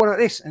Graham went, what about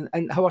this? And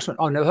Hawass went,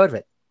 never heard of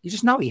it. You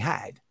just know he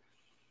had.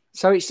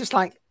 So it's just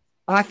like,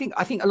 and I think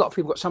a lot of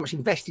people got so much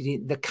invested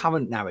in the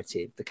current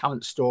narrative, the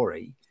current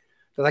story,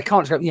 that they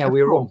can't go,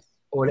 we were wrong,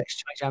 or let's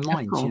change our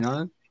minds,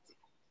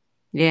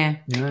 Yeah.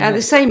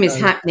 The same is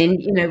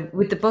happening,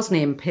 with the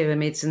Bosnian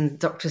pyramids and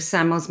Dr.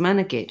 Sam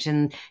Osmanagic,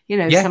 and,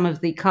 some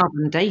of the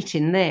carbon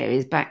dating there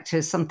is back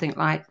to something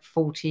like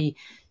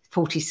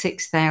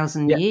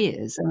 46,000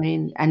 years. I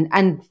mean,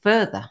 and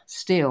further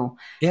still.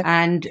 Yeah.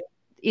 And,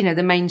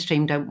 the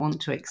mainstream don't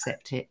want to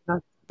accept it.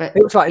 But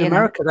it was like in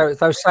America, they're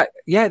like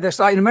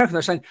in America,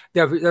 they're saying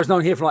there's no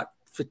one here for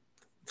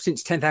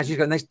since 10,000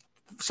 years ago. And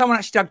someone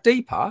actually dug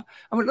deeper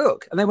and went,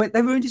 look, and they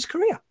ruined his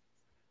career.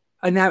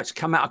 And now it's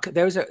come out.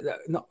 There was I can't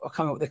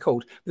remember what they're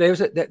called.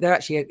 But they're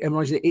actually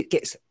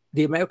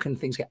the American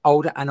things get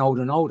older and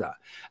older and older.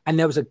 And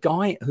there was a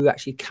guy who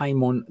actually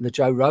came on the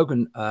Joe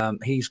Rogan.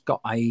 He's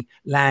got a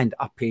land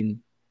up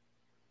in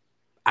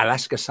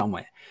Alaska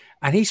somewhere,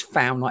 and he's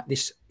found like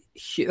this.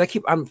 They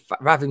keep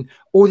unraveling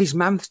all these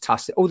mammoth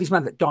tusks, all these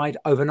mammoths that died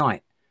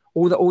overnight.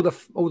 All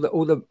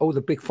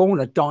the big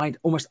fauna died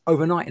almost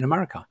overnight in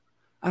America.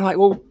 And like,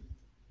 well,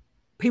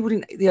 people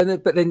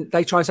didn't. But then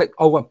they try and say,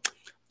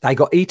 they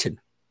got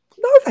eaten.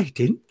 No, they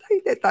didn't.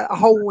 A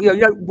whole, you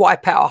don't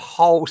wipe out a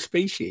whole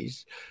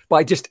species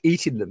by just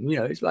eating them.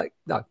 It's like,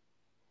 no.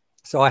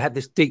 So I had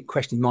this deep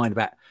question in mind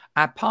about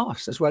our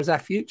past as well as our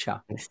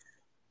future.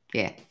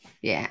 Yeah.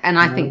 And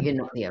I think you're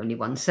not the only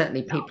one.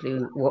 Certainly people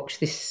who watch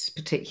this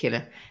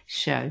particular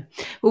show.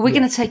 Well, we're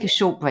going to take a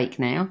short break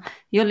now.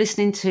 You're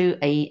listening to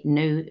a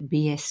No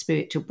BS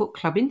Spiritual Book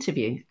Club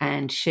interview,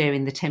 and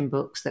sharing the 10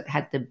 books that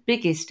had the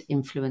biggest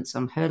influence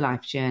on her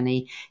life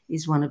journey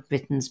is one of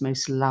Britain's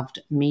most loved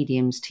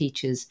mediums,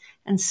 teachers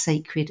and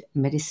sacred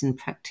medicine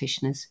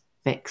practitioners,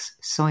 BECS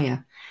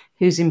Sawyer,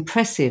 whose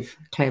impressive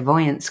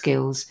clairvoyant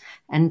skills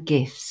and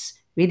gifts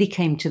really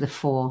came to the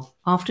fore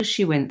after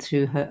she went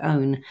through her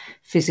own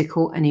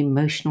physical and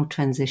emotional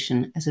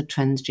transition as a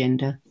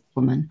transgender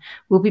woman.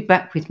 We'll be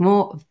back with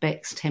more of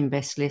Beck's 10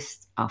 best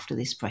lists after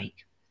this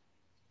break.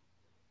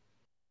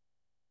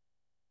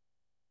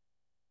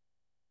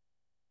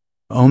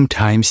 Om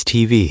Times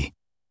TV.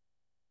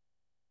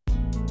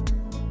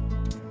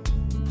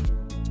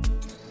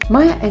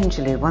 Maya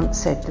Angelou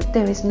once said that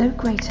there is no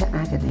greater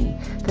agony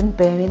than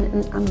bearing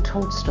an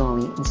untold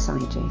story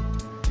inside you.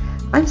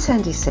 I'm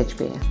Sandy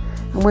Sedgbeer,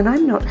 And when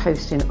I'm not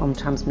hosting Om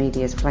Times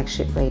Media's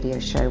flagship radio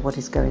show, What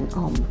Is Going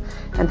On,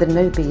 and the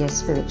No BS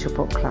Spiritual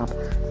Book Club,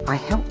 I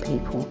help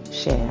people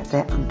share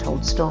their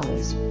untold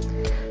stories.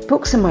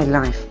 Books are my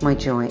life, my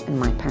joy and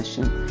my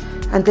passion,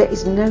 and there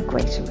is no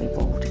greater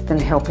reward than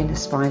helping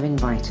aspiring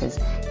writers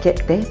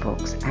get their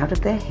books out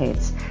of their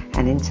heads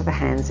and into the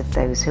hands of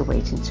those who are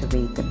waiting to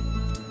read them.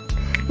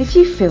 If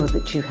you feel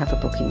that you have a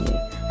book in you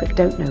but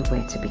don't know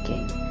where to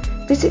begin,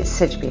 visit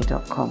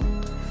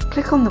sedgebeer.com,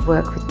 click on the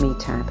Work With Me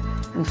tab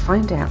and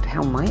find out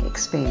how my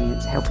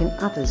experience helping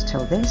others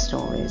tell their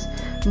stories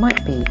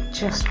might be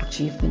just what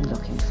you've been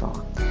looking for.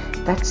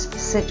 That's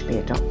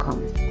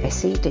sedgebeer.com,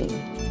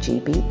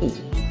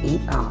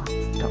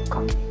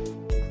 sedgebeer.com.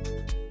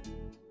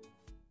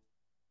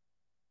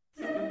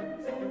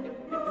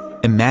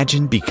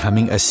 Imagine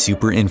becoming a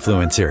super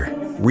influencer.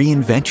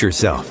 Reinvent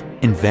yourself,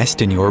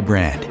 invest in your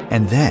brand,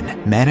 and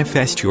then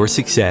manifest your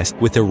success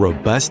with a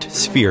robust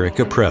spheric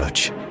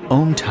approach.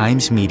 Om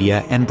Times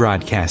Media and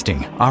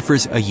Broadcasting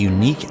offers a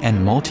unique and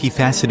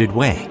multifaceted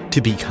way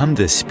to become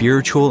the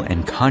spiritual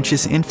and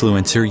conscious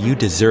influencer you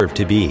deserve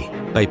to be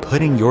by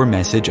putting your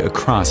message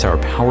across our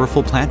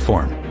powerful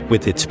platform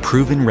with its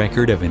proven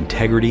record of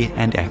integrity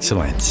and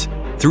excellence.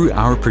 Through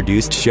our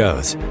produced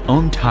shows,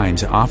 Om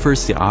Times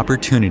offers the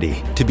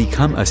opportunity to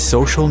become a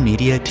social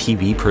media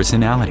TV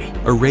personality,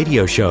 a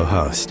radio show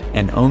host,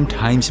 an Om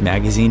Times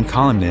magazine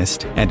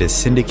columnist, and a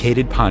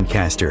syndicated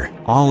podcaster,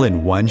 all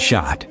in one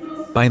shot.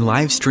 By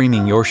live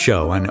streaming your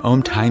show on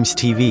Om Times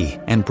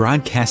TV and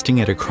broadcasting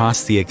it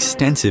across the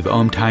extensive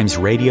Om Times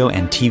radio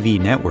and TV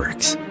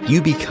networks,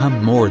 you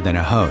become more than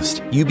a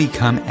host. You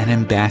become an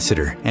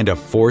ambassador and a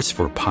force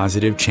for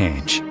positive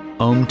change.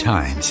 Om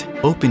Times.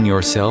 Open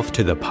yourself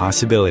to the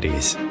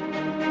possibilities.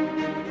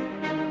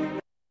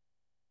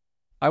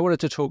 I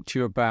wanted to talk to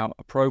you about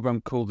a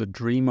program called the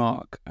Dream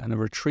Arc and a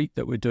retreat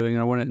that we're doing,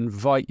 and I want to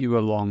invite you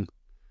along.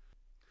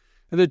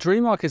 And the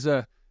Dream Arc is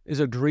a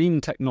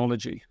dream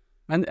technology.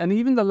 And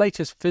even the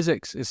latest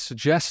physics is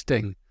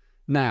suggesting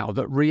now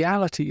that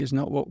reality is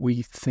not what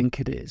we think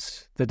it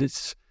is, that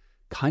it's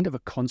kind of a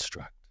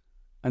construct.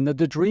 And that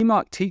the Dream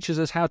Arc teaches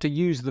us how to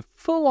use the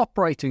full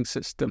operating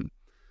system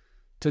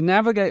to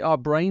navigate our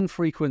brain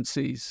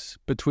frequencies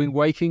between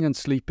waking and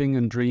sleeping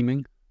and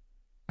dreaming,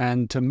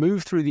 and to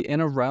move through the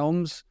inner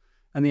realms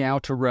and the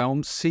outer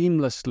realms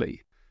seamlessly.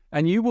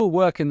 And you will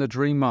work in the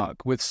Dream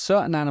Arc with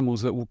certain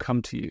animals that will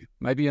come to you,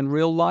 maybe in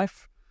real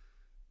life,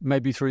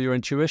 maybe through your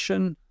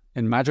intuition,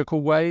 in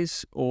magical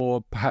ways,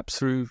 or perhaps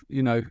through,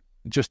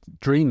 just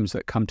dreams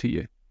that come to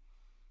you.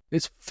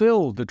 It's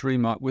filled, the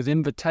Dream Arc, with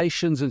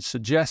invitations and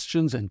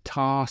suggestions and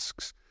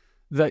tasks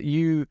that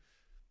you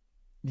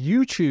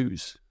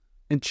choose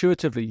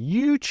intuitively.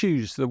 You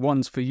choose the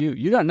ones for you.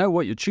 You don't know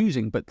what you're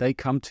choosing, but they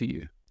come to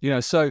you.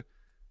 So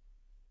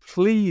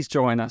please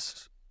join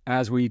us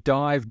as we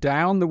dive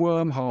down the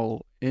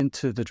wormhole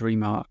into the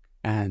Dream Arc,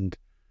 and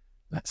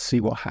let's see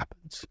what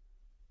happens.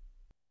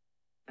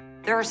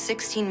 There are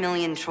 16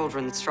 million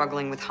children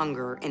struggling with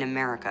hunger in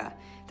America.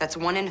 That's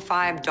 1 in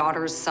 5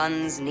 daughters,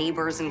 sons,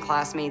 neighbors, and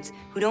classmates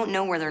who don't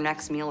know where their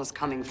next meal is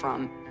coming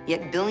from.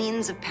 Yet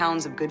billions of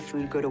pounds of good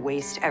food go to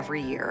waste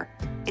every year.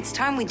 It's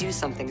time we do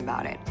something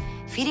about it.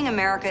 Feeding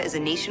America is a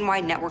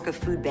nationwide network of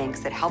food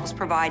banks that helps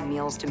provide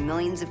meals to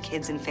millions of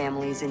kids and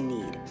families in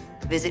need.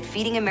 Visit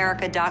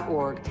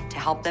feedingamerica.org to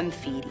help them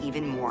feed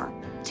even more.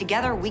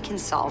 Together, we can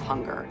solve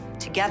hunger.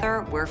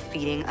 Together, we're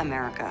feeding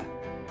America.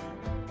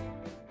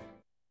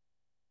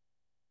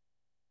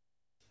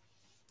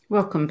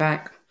 Welcome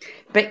back.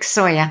 Beck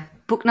Sawyer,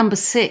 book number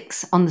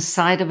 6, On the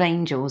Side of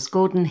Angels,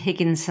 Gordon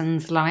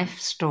Higginson's life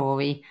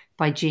story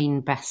by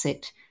Jean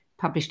Bassett,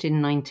 published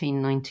in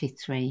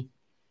 1993.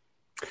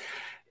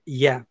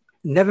 Yeah,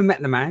 never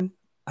met the man.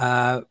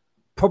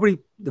 Probably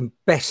the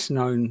best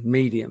known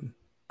medium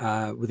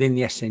within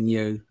the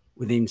SNU,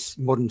 within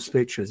modern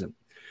spiritualism.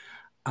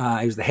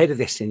 He was the head of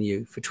the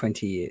SNU for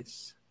 20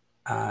 years.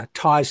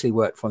 Tirelessly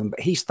worked for them, but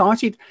he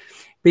started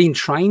being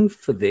trained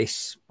for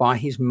this by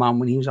his mum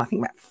when he was, I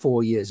think, about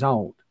 4 years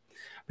old.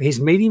 But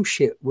his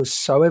mediumship was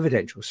so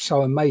evidential,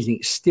 so amazing.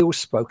 It's still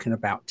spoken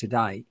about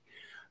today.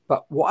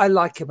 But what I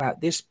like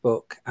about this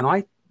book,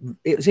 and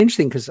it was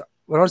interesting because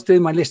when I was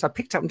doing my list, I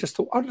picked up and just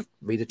thought, I'll just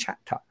read a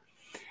chapter.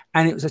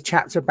 And it was a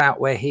chapter about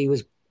where he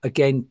was,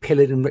 again,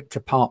 pillared and ripped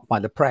apart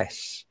by the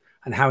press,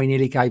 and how he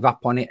nearly gave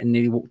up on it and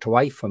nearly walked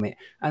away from it.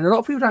 And a lot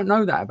of people don't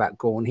know that about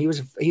Gordon. He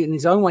in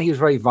his own way, he was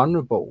very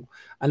vulnerable.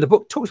 And the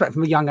book talks about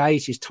from a young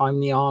age, his time in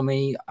the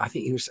army. I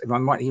think he was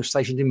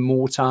stationed in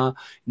Malta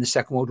in the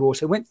Second World War.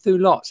 So he went through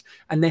lots.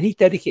 And then he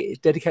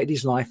dedicated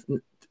his life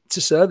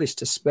to service,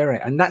 to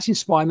spirit. And that's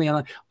inspired me.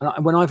 And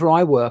whenever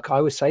I work, I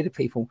always say to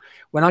people,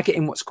 when I get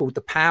in what's called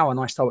the power and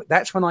I start,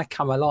 that's when I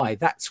come alive.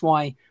 That's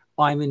why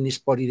I'm in this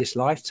body this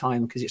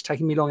lifetime, because it's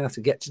taken me long enough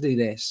to get to do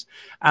this.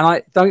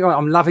 And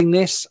I'm loving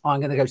this. I'm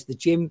going to go to the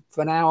gym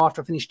for an hour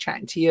after I finish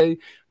chatting to you.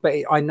 But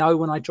I know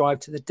when I drive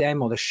to the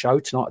Dem or the show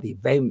tonight, or the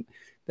event,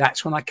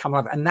 that's when I come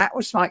up. And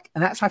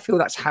I feel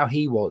that's how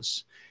he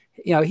was.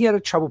 He had a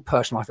troubled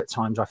personal life at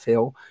times, I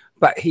feel,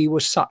 but he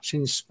was such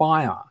an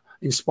inspirer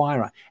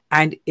inspirer.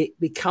 And it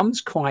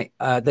becomes quite,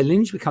 the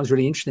lineage becomes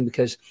really interesting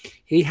because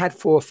he had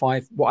 4 or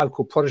 5 what I would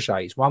call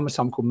protégés. One was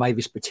someone called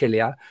Mavis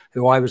Bertilia,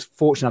 who I was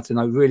fortunate enough to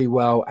know really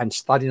well and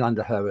studied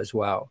under her as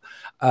well.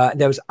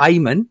 There was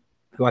Eamon,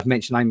 who I've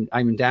mentioned,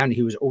 Eamon Downey,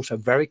 who was also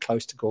very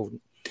close to Gordon.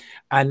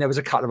 And there was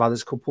a couple of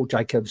others called Paul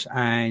Jacobs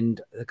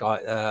and the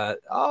guy, the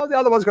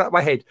other one's got out of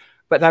my head,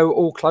 but they were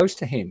all close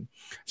to him.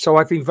 So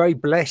I've been very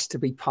blessed to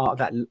be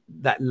part of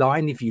that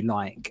line, if you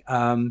like.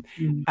 And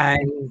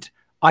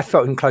I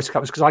felt him close a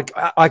couple because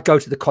I go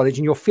to the college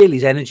and you'll feel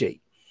his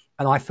energy.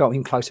 And I felt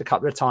him close a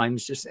couple of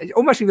times, just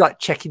almost like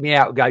checking me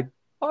out and going,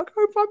 I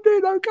hope I'm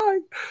doing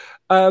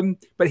okay.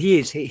 But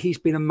he's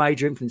been a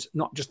major influence,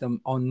 not just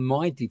on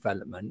my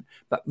development,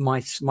 but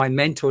my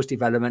mentor's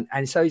development.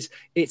 And so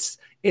it's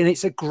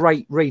a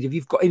great read. If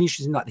you've got any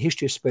issues in like the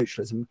history of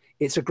spiritualism,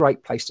 it's a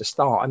great place to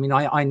start. I mean,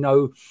 I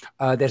know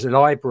there's a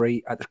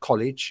library at the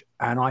college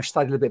and I've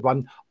studied a bit,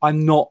 but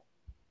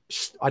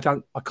I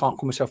can't call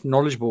myself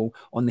knowledgeable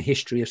on the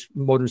history of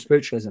modern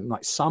spiritualism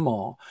like some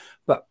are.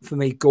 But for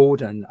me,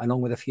 Gordon,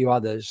 along with a few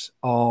others,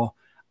 are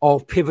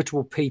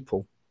pivotal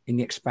people in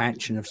the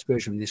expansion of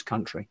spiritualism in this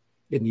country,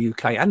 in the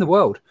UK and the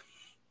world.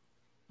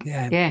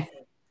 Yeah.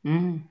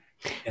 Well,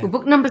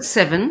 book number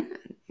 7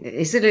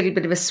 is a little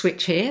bit of a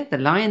switch here. The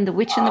Lion, the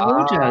Witch and the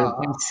Wardrobe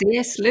by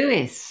C.S.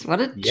 Lewis.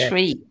 What a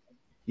treat.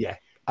 Yeah.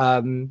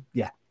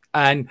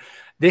 And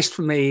this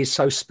for me is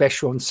so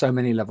special on so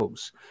many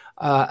levels.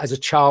 As a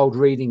child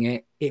reading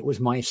it, it was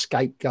my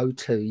escape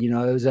go-to. You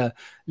know, as a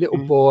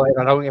little boy,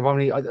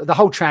 the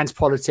whole trans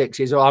politics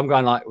is, I'm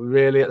going like,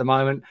 really at the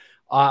moment?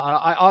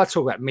 I'll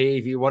talk about me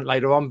if you want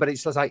later on, but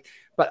it's just like,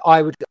 but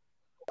I would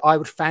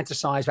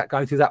fantasize about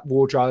going through that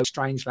wardrobe,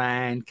 strange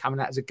land, coming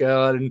out as a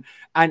girl,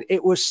 and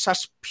it was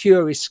such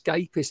pure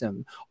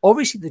escapism.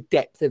 Obviously, the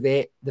depth of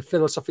it, the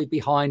philosophy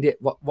behind it,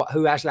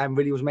 who Aslan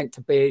really was meant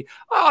to be.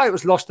 I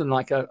was lost in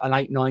like an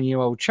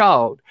 8-9-year-old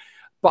child,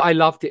 but I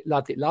loved it.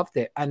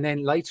 And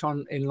then later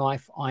on in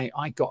life,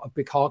 I got a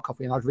big hard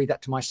copy, and I'd read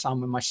that to my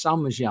son when my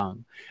son was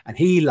young, and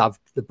he loved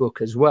the book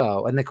as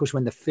well. And of course,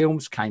 when the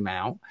films came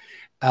out,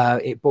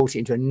 it brought it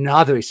into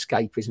another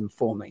escapism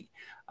for me.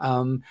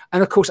 And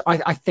of course,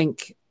 I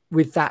think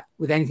with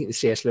anything with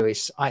C.S.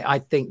 Lewis, I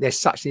think there's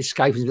such an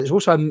escapism, but there's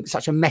also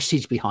such a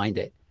message behind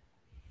it.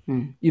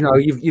 You know,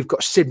 you've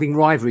got sibling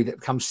rivalry that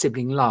becomes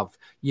sibling love.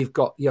 You've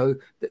got,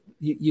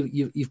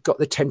 you've got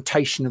the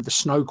temptation of the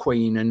Snow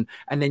Queen, and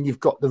then you've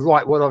got the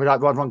right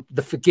wrong,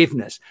 the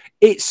forgiveness.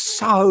 It's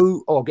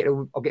so, I'll get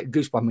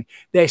goosebumps me.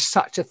 There's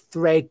such a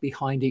thread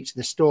behind each of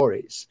the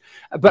stories.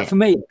 But for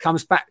me, it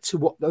comes back to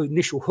what the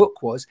initial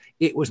hook was.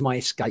 It was my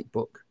escape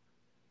book.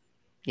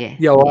 I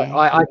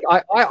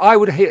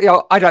would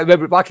have, I don't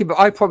remember it, but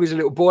I probably as a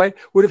little boy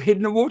would have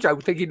hidden a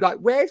wardrobe thinking like,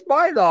 where's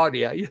my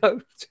Narnia? You know,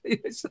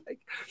 it's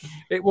like,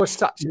 it was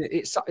such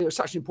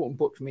an important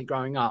book for me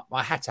growing up.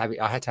 I had to have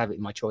it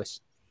in my choice.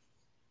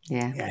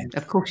 Yeah,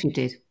 of course you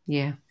did.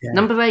 Yeah.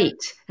 Number 8,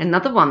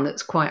 another one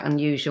that's quite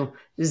unusual,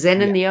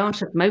 Zen and the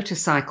Art of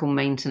Motorcycle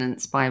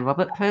Maintenance by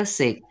Robert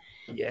Pirsig,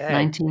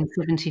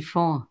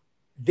 1974.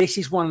 This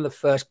is one of the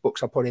first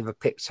books I probably ever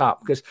picked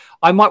up, because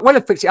I might well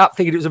have picked it up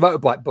thinking it was a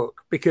motorbike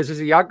book, because as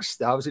a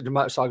youngster I was into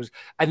motorcycles,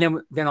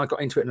 and then I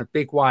got into it in a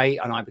big way,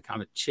 and I became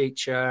a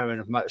teacher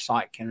and of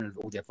motorcycling and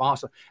all the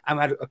advanced, and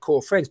we had a core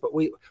of friends, but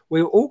we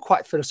were all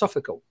quite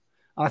philosophical.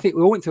 And I think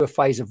we all went through a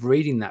phase of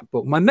reading that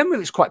book. My memory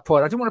was quite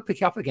poor. I didn't want to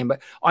pick it up again,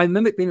 but I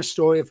remember it being a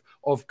story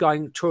of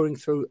touring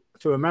through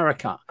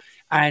America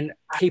and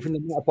keeping the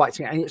motorbike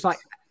together. And it's like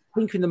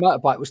tinkering the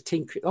motorbike was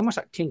tinkering, almost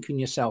like tinkering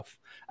yourself,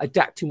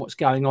 adapting what's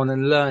going on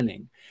and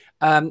learning.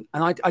 And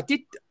I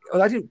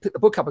didn't pick the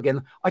book up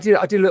again. I did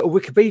a little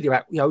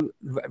Wikipedia,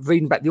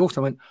 reading back the author.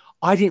 I went,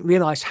 I didn't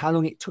realize how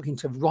long it took him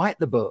to write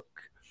the book,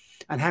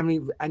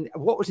 and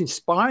what was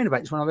inspiring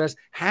about this one was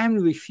how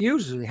many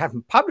refusals we had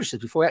from publishers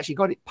before we actually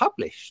got it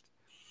published.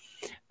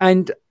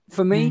 And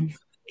for me,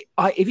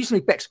 if you say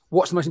BECS,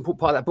 what's the most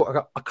important part of that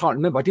book? I can't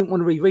remember. I didn't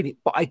want to reread it,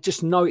 but I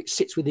just know it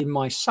sits within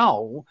my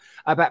soul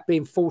about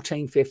being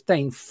 14,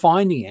 15,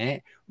 finding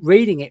it,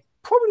 reading it,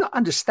 probably not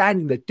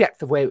understanding the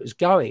depth of where it was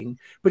going,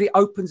 but it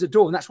opens a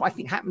door. And that's what I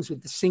think happens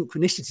with the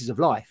synchronicities of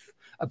life.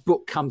 A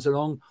book comes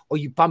along, or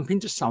you bump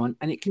into someone,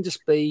 and it can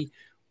just be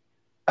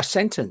a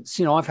sentence.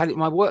 I've had it in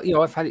my work.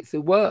 I've had it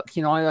through work.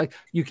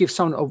 You give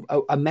someone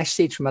a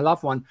message from a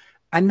loved one,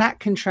 and that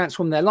can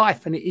transform their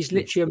life. And it is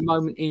literally a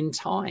moment in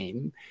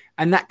time.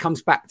 And that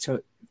comes back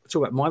to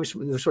talk about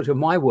the sort of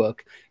my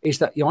work is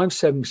that I'm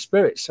serving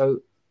spirit,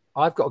 so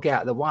I've got to get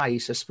out of the way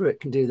so spirit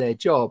can do their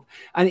job.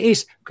 And it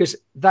is because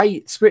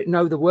spirit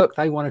know the work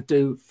they want to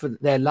do for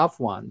their loved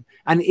one.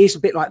 And it is a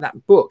bit like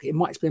that book. It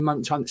might be a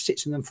moment in time that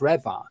sits in them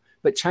forever,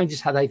 but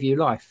changes how they view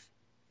life.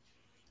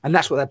 And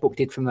that's what that book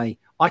did for me.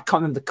 I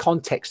can't remember the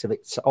context of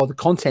it or the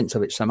contents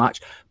of it so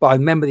much, but I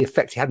remember the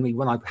effect it had on me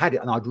when I had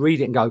it, and I'd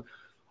read it and go,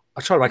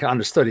 I try to make it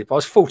understood it, but I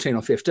was 14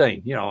 or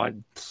 15,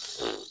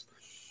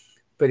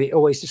 but but it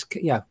always just,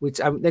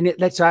 then it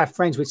led to our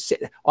friends would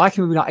sit. I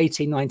can remember like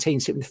 18,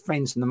 19, sitting with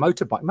friends on the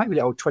motorbike, maybe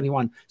little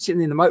 21,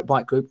 sitting in the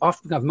motorbike group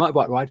after we have a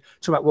motorbike ride,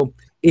 talking about, well,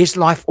 is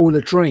life all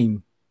a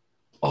dream?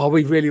 Are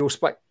we really all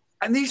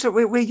And these are,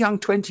 we're young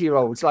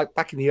 20-year-olds, like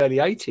back in the early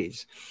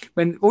 80s,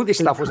 when all this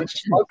stuff wasn't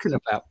spoken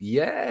about.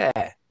 Yeah.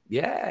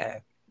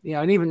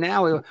 And even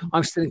now,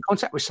 I'm still in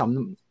contact with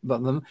some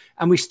of them,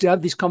 and we still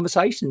have these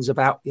conversations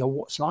about,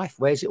 what's life?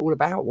 Where's it all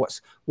about?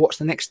 What's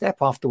the next step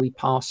after we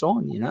pass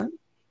on?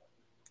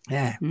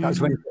 Yeah, that was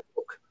a really good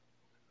book.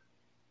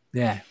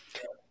 Yeah.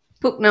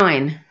 Book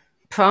 9,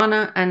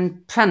 Prana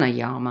and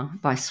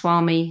Pranayama by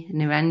Swami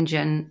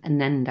Niranjan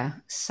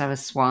Ananda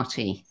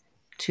Saraswati,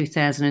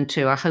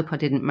 2002. I hope I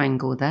didn't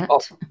mangle that.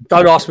 Oh,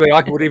 don't ask me.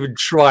 I wouldn't even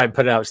try and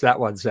pronounce that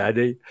one,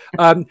 Sandy.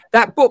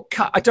 That book,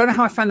 I don't know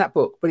how I found that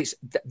book, but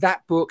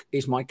that book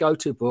is my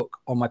go-to book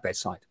on my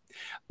bedside.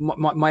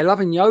 My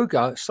love in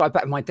yoga started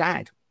back with my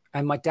dad.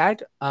 And my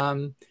dad,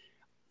 my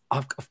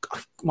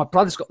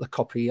brother's got the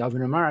copy over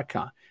in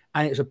America.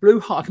 And it's a blue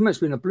heart. I can remember it's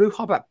been a blue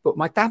hardback book.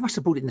 My dad must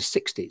have bought it in the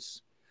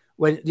 60s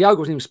when yoga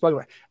wasn't even spoken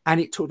about.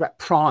 And it talked about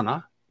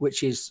prana,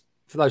 which is,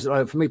 for those that don't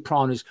know, for me,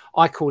 prana is,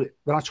 I call it,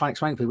 when I try and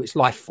explain to people, it's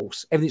life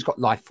force. Everything's got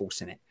life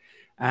force in it.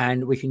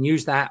 And we can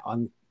use that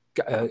and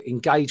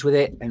engage with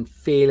it and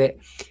feel it.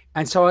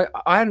 And so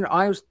I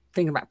was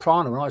thinking about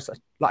prana when I was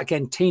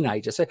again,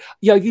 teenager. So,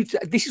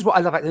 this is what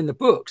I love about in the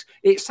books.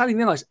 It suddenly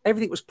realized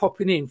everything was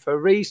popping in for a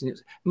reason.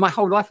 My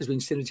whole life has been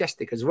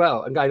synergistic as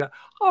well. And going,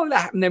 oh,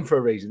 that happened then for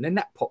a reason. Then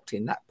that popped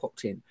in.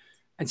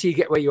 Until you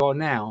get where you are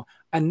now.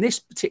 And this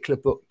particular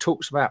book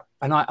talks about,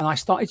 and I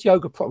started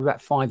yoga probably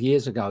about 5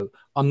 years ago.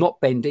 I'm not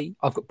bendy,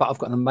 but I've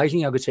got an amazing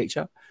yoga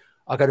teacher.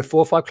 I go to 4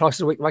 or 5 classes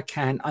a week if I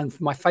can. And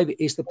my favorite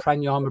is the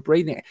pranayama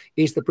breathing,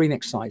 is the breathing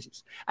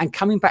exercises. And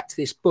coming back to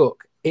this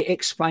book, it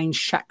explains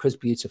chakras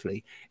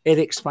beautifully. It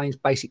explains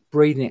basic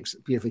breathing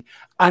beautifully.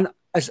 And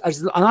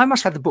and I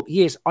must have had the book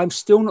years. I'm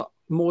still not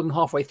more than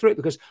halfway through it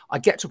because I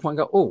get to a point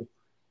and go, oh,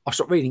 I'll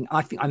stop reading. And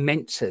I think I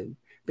meant to,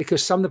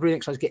 because some of the breathing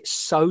exercises get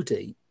so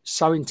deep,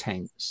 so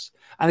intense.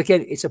 And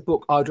again, it's a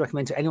book I would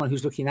recommend to anyone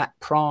who's looking at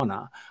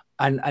prana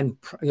and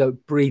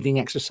breathing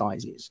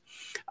exercises.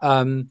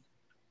 I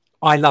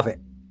love it.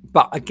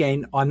 But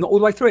again, I'm not all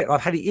the way through it.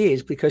 I've had it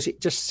years because it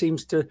just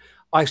seems to,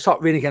 I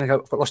start reading again and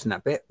go, I've got lost in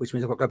that bit, which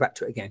means I've got to go back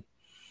to it again.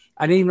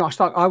 And even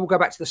I will go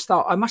back to the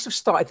start. I must have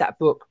started that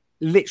book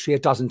literally a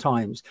dozen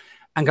times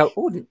and go,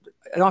 oh, and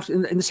after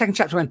in the second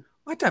chapter, I went,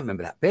 I don't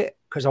remember that bit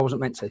because I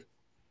wasn't meant to.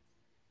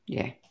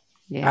 Yeah.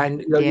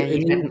 And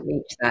you didn't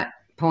reach that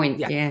point.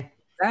 Yeah.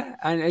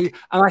 And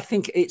I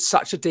think it's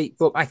such a deep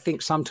book. I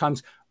think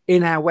sometimes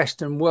in our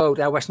Western world,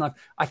 our Western life,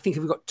 I think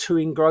if we got too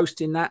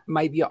engrossed in that,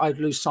 maybe I'd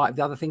lose sight of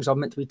the other things I'm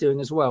meant to be doing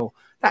as well.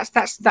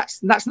 That's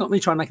not me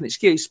trying to make an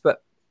excuse,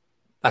 but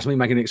that's me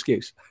making an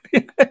excuse.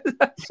 But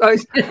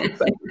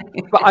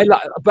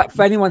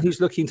for anyone who's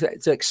looking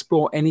to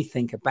explore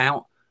anything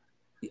about,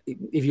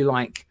 if you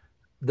like,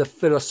 the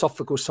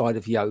philosophical side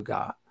of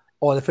yoga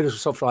or the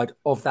philosophical side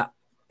of that,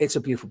 it's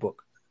a beautiful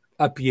book.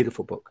 A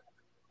beautiful book.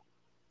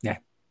 Yeah.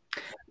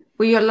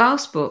 Well, your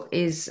last book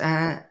is,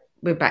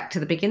 we're back to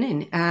the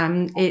beginning.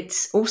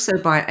 It's also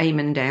by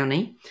Eamon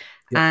Downey,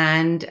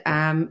 and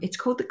it's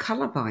called The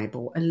Colour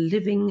Bible, A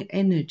Living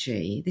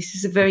Energy. This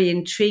is a very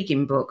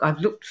intriguing book. I've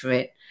looked for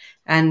it,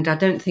 and I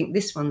don't think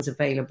this one's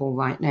available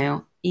right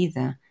now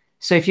either.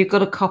 So if you've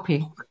got a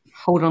copy,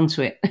 hold on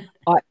to it.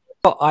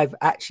 I've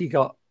actually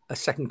got a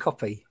second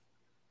copy.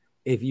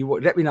 If you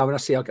let me know when I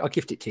see, I'll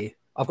gift it to you.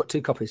 I've got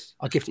 2 copies.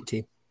 I'll gift it to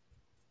you.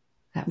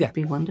 That would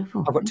be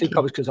wonderful. I've got 2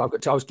 copies because I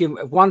was given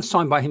one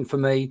signed by him for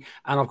me,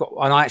 and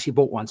I actually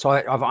bought one. So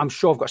I'm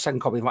sure I've got a second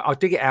copy. I'll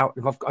dig it out.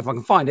 If I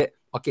can find it,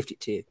 I'll gift it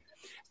to you.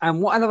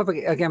 And what I love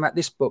again about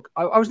this book,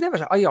 I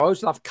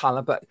always loved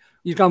colour, but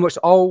you go and watch,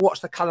 what's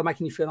the colour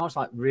making you feel? And I was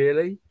like,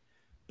 really?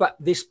 But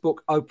this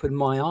book opened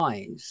my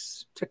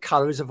eyes to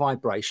colour as a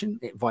vibration.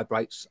 It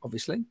vibrates,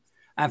 obviously.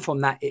 And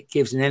from that, it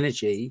gives an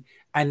energy.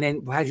 And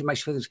then how do you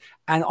make you feel?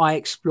 And I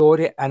explored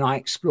it.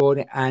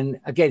 And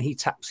again, he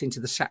taps into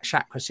the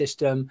chakra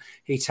system.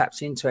 He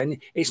taps into it. And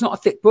it's not a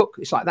thick book.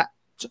 It's like that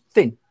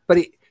thin, but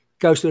it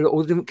goes through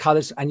all the different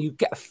colors and you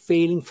get a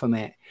feeling from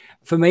it.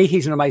 For me,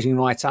 he's an amazing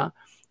writer.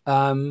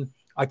 As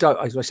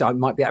I said, I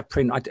might be out of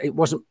print.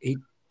 He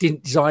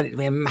didn't design it to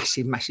be a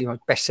massive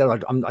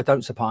bestseller. I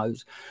don't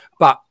suppose,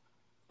 but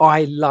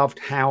I loved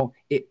how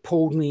it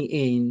pulled me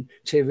in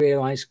to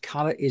realize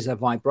color is a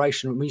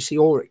vibration. When you see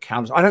auric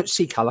colors, I don't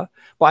see color,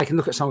 but I can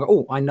look at someone and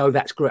go, oh, I know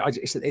that's green.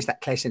 It's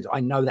that clear sense. I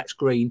know that's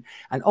green.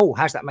 And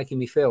how's that making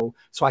me feel?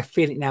 So I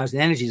feel it now as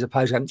an energy as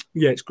opposed to going,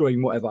 yeah, it's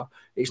green, whatever.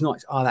 It's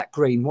not, that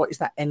green. What is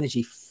that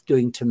energy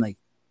doing to me?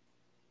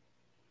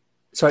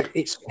 So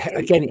it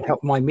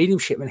helped my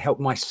mediumship and helped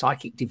my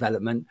psychic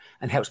development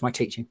and helps my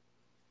teaching.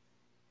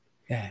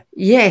 Yeah.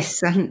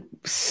 Yes, and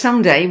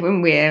someday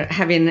when we're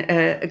having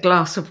a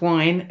glass of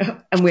wine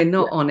and we're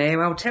not on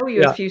air, I'll tell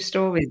you a few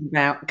stories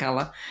about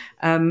colour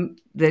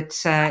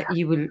that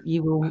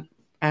you will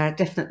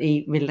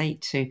definitely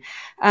relate to.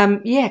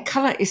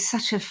 Colour is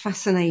such a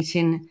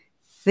fascinating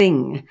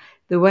thing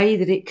the way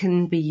that it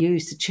can be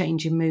used to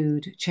change your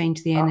mood,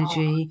 change the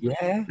energy.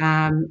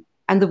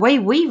 And the way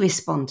we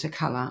respond to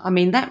colour. I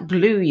mean, that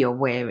blue you're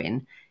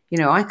wearing, you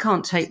know, I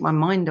can't take my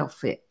mind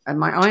off it and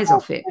my eyes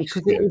off it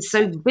because it is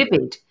so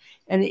vivid,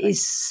 and it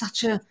is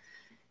such a,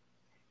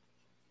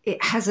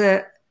 it has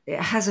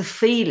a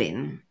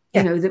feeling,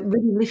 you know, that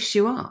really lifts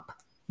you up.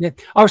 Yeah,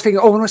 I was thinking,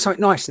 oh, I want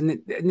something nice, and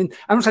then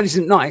I'm not saying this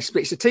isn't nice,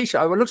 but it's a t-shirt.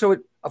 I looked at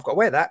it, I've got to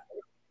wear that,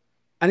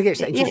 and again,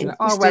 it's that interesting.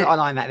 Oh, well, I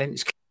like that then.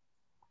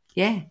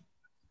 Yeah.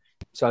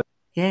 So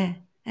yeah.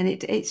 And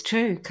it's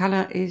true.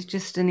 Colour is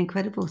just an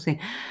incredible thing.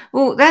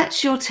 Well,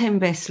 that's your 10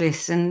 best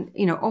list. And,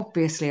 you know,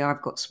 obviously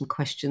I've got some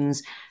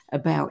questions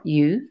about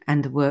you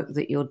and the work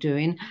that you're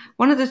doing.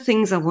 One of the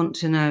things I want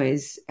to know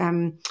is,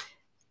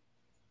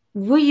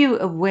 were you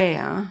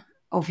aware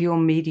of your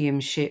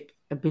mediumship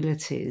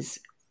abilities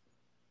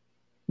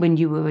when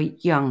you were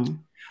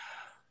young?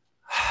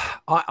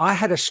 I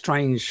had a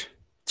strange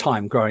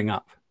time growing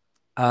up.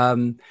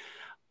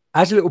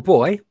 As a little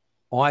boy,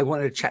 I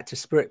wanted to chat to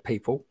spirit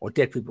people or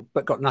dead people,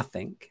 but got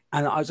nothing.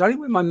 And I was only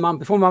with my mum,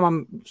 before my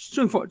mum,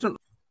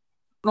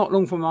 not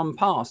long before my mum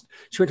passed,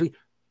 she went to me,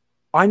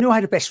 I knew I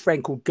had a best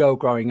friend called Girl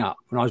growing up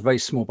when I was very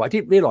small, but I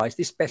didn't realise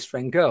this best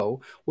friend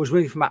Girl was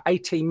with me for about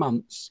 18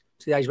 months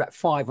to the age of about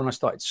 5 when I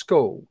started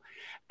school.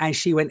 And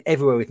she went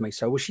everywhere with me.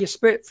 So was she a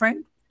spirit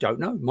friend? Don't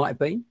know, might have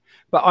been.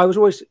 But I was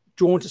always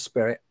drawn to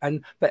spirit,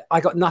 but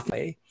I got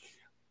nothing.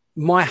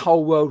 My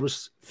whole world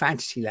was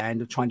fantasy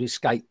land of trying to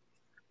escape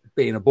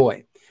being a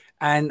boy.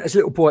 And as a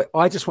little boy,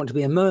 I just wanted to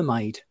be a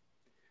mermaid,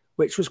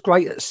 which was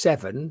great at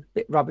 7, a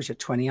bit rubbish at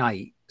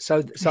 28.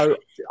 So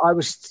I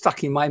was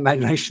stuck in my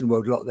imagination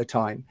world a lot of the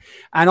time.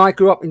 And I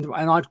grew up,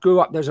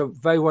 there's a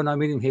very well-known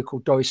medium here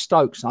called Doris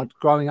Stokes. And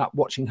growing up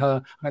watching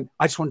her,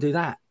 I just want to do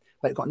that,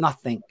 but it got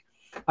nothing.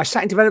 I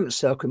sat in development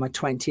circle in my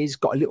 20s,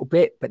 got a little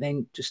bit, but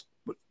then just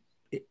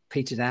it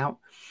petered out.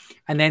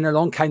 And then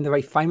along came the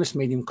very famous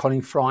medium,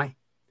 Colin Fry.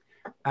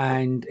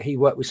 And he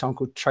worked with someone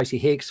called Tracy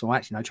Higgs, who I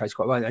actually know Tracy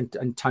quite well,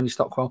 and Tony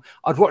Stockwell.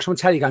 I'd watch them on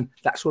telly going,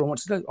 that's what I want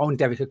to do. On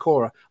Derek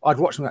Acora, I'd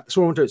watch them, that's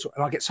what I want to do.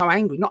 And I get so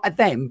angry, not at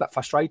them, but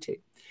frustrated.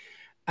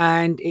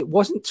 And it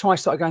wasn't until I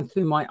started going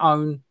through my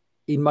own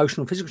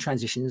emotional, physical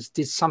transitions,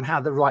 did somehow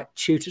the right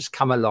tutors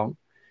come along.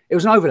 It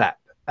was an overlap.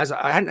 As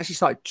I hadn't actually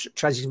started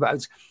transitioning,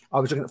 but I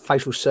was looking at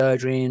facial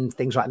surgery and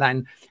things like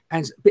that.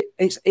 And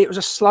it was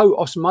a slow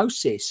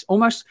osmosis.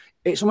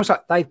 It's almost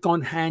like they've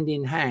gone hand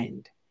in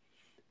hand.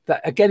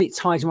 That again, it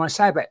ties in what I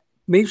say about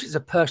mediumship is a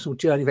personal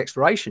journey of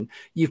exploration.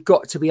 You've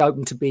got to be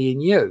open to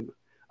being you.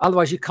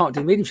 Otherwise, you can't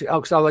do mediumship.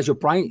 Because otherwise,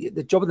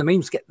 the job of the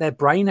medium is to get their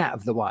brain out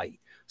of the way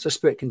so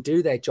spirit can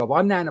do their job.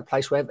 I'm now in a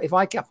place where if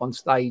I get up on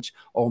stage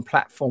or on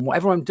platform,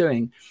 whatever I'm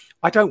doing,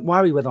 I don't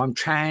worry whether I'm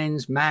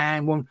trans,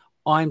 man, woman.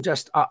 I'm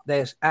just up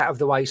there, out of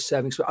the way,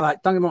 serving. So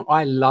don't get me wrong,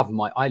 I love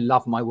my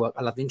work.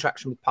 I love the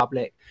interaction with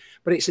public,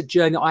 but it's a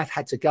journey I've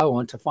had to go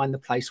on to find the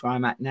place where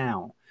I'm at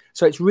now.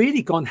 So it's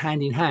really gone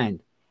hand in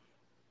hand.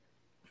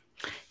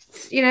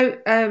 You know,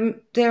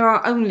 there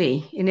are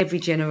only in every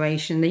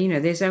generation, you know,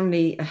 there's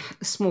only a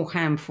small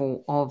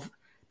handful of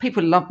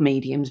people love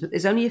mediums, but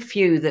there's only a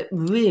few that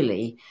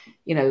really,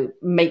 you know,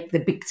 make the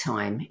big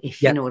time,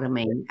 if you know what I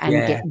mean, and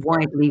get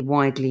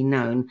widely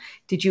known.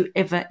 Did you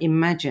ever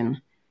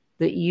imagine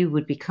that you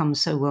would become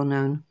so well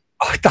known?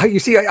 Oh, you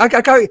see, I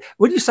go,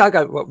 when you say, I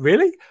go, what,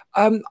 really?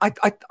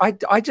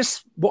 I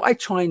just, what I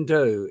try and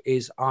do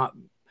is,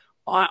 I'm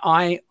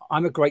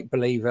a great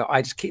believer.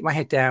 I just keep my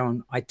head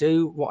down. I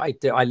do what I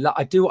do.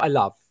 I do what I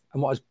love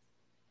and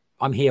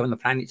I'm here on the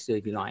planet to do,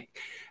 if you like.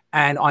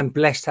 And I'm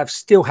blessed to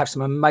still have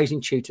some amazing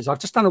tutors. I've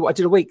just done what I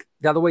did the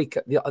other week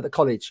at the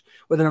college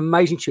with an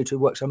amazing tutor who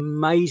works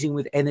amazing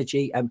with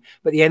energy.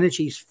 But the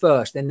energy is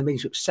first, then the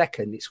mediumship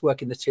second. It's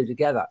working the two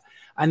together.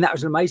 And that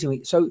was an amazing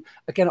week. So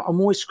again,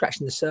 I'm always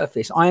scratching the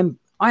surface. I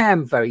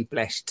am very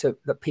blessed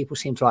that people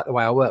seem to like the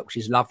way I work, which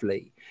is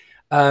lovely.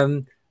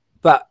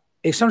 But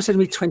if someone said to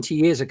me 20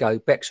 years ago,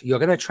 Bex, you're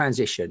going to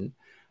transition,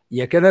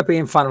 you're going to be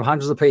in front of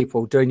hundreds of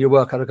people doing your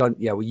work, I'd have gone,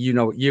 yeah, well, you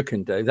know what you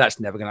can do. That's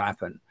never going to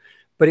happen.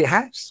 But it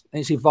has.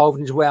 And it's evolved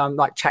into where I'm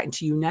like chatting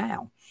to you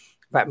now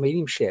about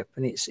mediumship.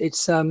 And it's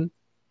been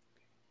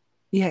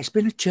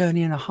a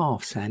journey and a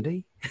half,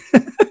 Sandy.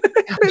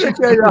 It's been a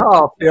journey and a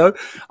half, you know.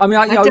 I mean,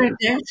 I don't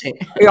doubt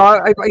it. You know,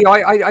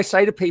 I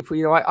say to people,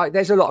 you know,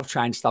 there's a lot of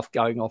trans stuff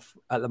going off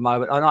at the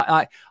moment.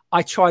 And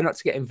I try not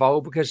to get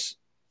involved because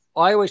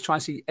I always try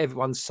and see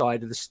everyone's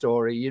side of the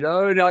story, you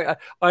know, and I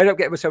don't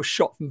get myself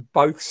shot from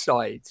both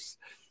sides.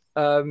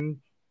 You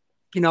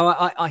know,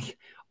 I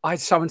had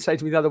someone say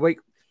to me the other week,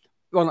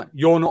 well,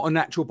 you're not a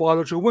natural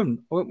biological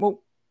woman. I went,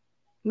 well,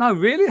 no,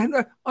 really?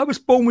 I was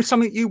born with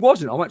something you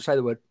wasn't. I won't say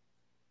the word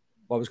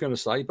I was going to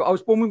say, but I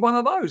was born with one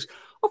of those.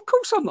 Of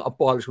course, I'm not a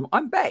biological woman.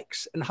 I'm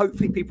BECS, and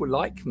hopefully people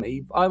like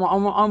me. I'm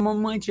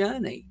on my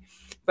journey.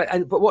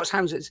 But what's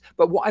happened is,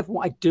 but what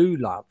I do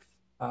love,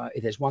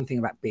 if there's one thing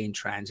about being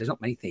trans, there's not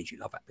many things you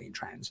love about being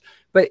trans,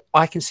 but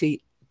I can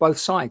see both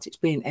sides. It's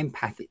being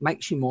empathic. It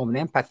makes you more of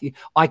an empath.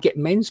 I get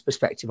men's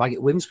perspective. I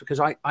get women's because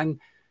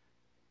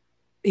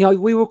you know,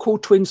 we were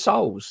called twin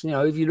souls. You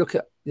know, if you look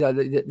at, you know,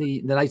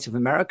 the Native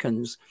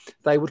Americans,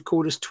 they would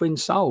call us twin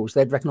souls.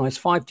 They'd recognize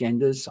 5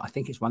 genders. I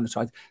think it's one of the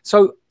sides.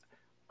 So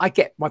I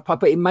get my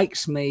part, but it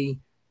makes me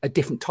a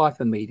different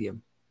type of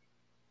medium.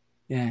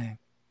 Yeah.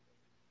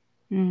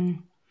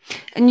 Mm.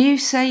 And you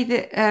say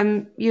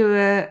that you're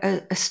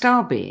a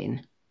star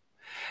being.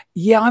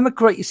 Yeah, I'm a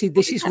great. You see,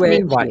 this is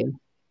where right.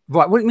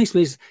 What it means to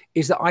me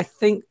is that I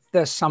think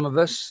there's some of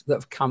us that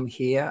have come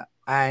here,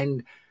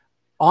 and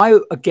I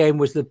again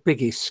was the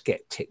biggest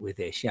skeptic with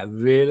this. Yeah,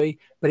 really,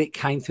 but it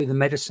came through the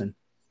medicine.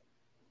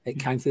 It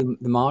came through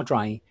the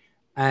Madre.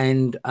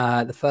 And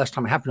the first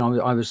time it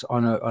happened, I was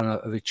on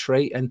a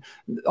retreat, and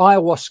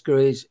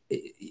ayahuasca is,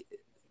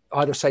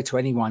 I'd say to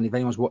anyone, if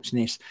anyone's watching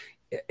this,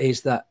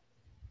 is that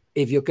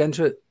if you're going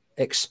to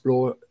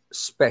explore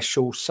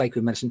special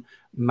sacred medicine,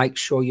 make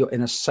sure you're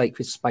in a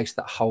sacred space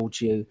that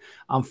holds you.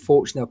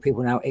 Unfortunately, there are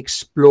people now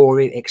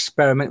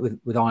experiment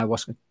with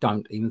ayahuasca.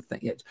 Don't even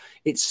think it.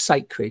 It's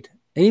sacred.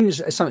 Even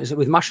something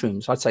with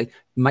mushrooms, I'd say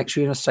make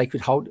sure you're in a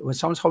sacred hold when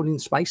someone's holding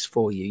space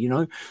for you, you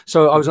know.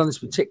 So I was on this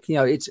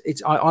particular, you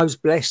know, I was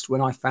blessed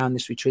when I found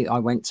this retreat I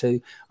went to,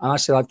 and I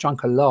said I've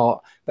drunk a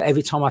lot, but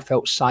every time I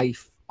felt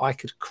safe, I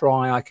could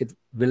cry, I could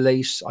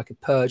release, I could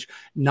purge,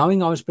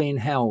 knowing I was being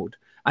held.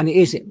 And it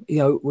is, you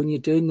know, when you're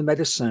doing the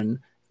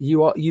medicine,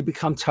 you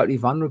become totally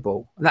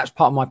vulnerable, and that's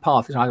part of my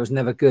path. I was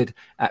never good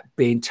at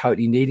being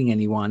totally needing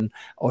anyone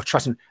or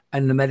trusting.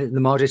 And the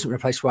Madre isn't a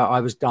place where I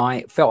was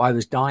dying, felt I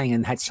was dying,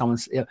 and had someone.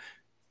 You know,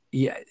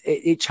 yeah,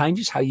 it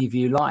changes how you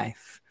view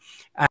life.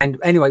 And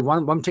anyway,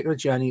 one particular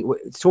journey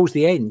towards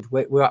the end,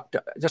 we're up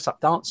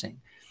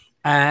dancing,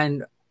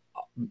 and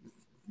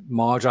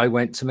Madre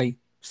went to me,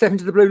 step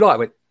into the blue light. I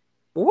went,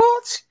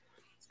 what?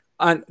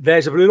 And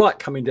there's a blue light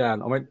coming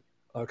down. I went,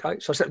 okay.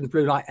 So I stepped in the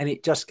blue light, and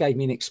it just gave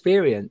me an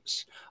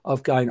experience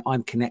of going,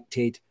 I'm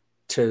connected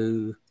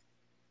to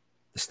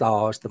the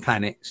stars, the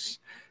planets.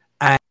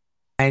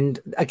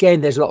 And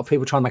again, there's a lot of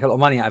people trying to make a lot of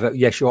money out of it.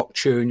 Yes, you're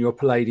Octune, you're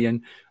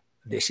Palladian.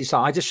 This is,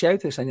 I just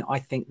shared this, and I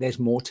think there's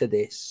more to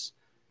this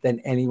than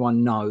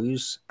anyone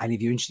knows. And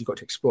if you're interested, you've got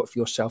to explore it for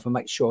yourself, and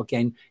make sure,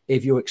 again,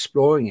 if you're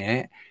exploring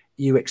it,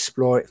 you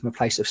explore it from a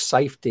place of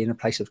safety and a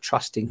place of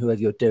trusting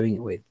whoever you're doing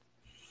it with.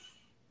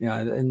 You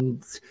know,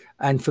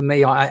 and for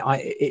me,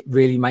 it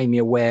really made me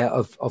aware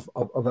of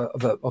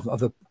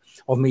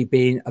me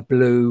being a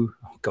blue,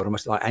 oh God,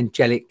 almost like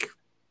angelic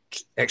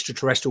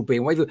extraterrestrial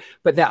being.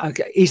 But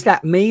is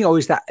that me, or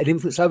is that an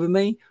influence over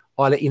me?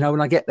 I'll let you know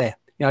when I get there.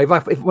 You know,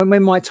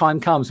 when my time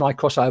comes and I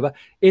cross over,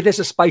 if there's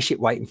a spaceship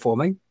waiting for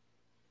me,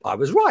 I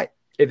was right.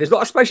 If there's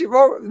not a spaceship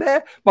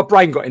there, my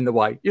brain got in the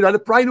way. You know, the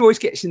brain always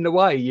gets in the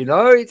way. You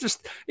know, it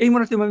just, even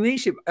when I do my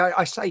mediumship,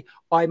 I say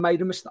I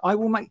made a mistake. I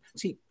will make.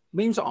 See,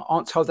 mediums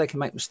aren't told they can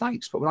make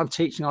mistakes, but when I'm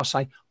teaching, I'll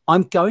say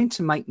I'm going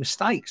to make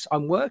mistakes.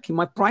 I'm working.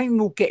 My brain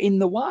will get in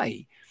the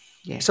way.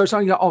 Yeah. So it's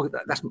only like, oh,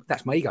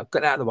 that's my ego.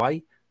 Get out of the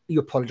way. You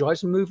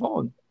apologize and move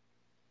on.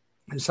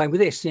 And the same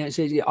with this. You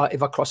know,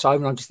 if I cross over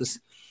and I'm just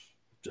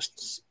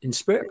in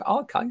spirit,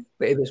 okay.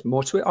 But if there's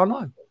more to it, I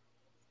know.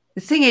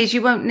 The thing is,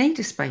 you won't need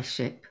a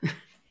spaceship.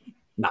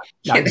 No,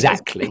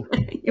 exactly.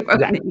 You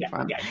won't need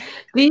one. Yeah.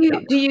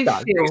 Do you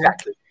feel?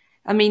 Exactly.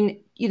 I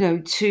mean, you know,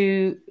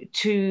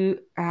 to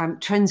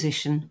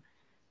transition,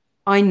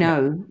 I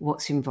know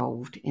what's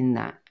involved in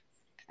that.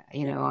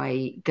 You know,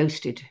 I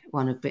ghosted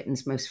one of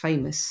Britain's most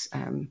famous,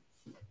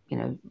 you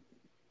know,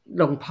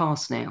 long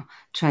past now,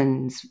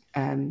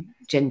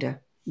 transgender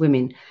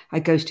women. I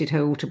ghosted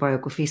her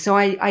autobiography. So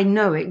I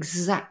know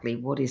exactly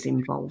what is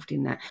involved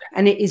in that.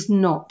 And it is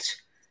not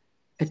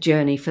a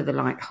journey for the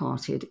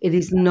light-hearted. It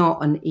is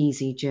not an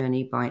easy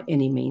journey by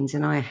any means.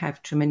 And I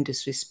have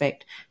tremendous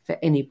respect for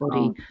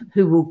anybody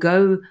who will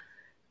go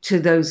to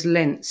those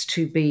lengths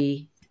to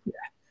be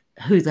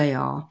who they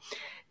are.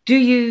 Do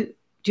you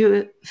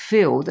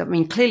feel that, I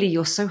mean, clearly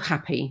you're so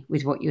happy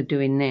with what you're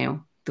doing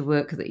now, the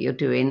work that you're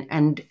doing,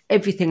 and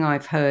everything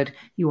I've heard,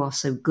 you are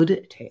so good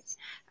at it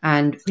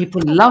and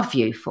people love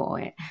you for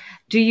it.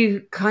 Do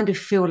you kind of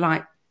feel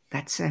like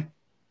that's a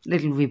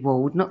little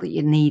reward? Not that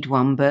you need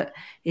one, but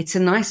it's a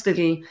nice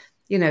little,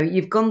 you know,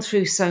 you've gone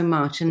through so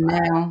much and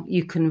now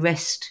you can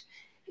rest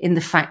in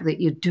the fact that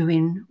you're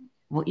doing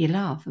what you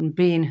love and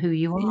being who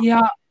you are.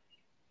 Yeah.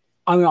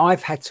 I mean,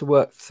 I've had to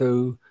work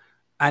through,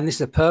 and this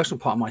is a personal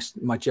part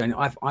of my journey.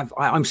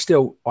 I'm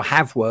still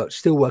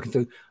working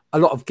through a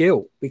lot of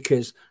guilt,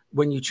 because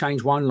when you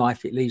change one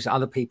life, it leaves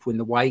other people in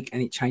the wake,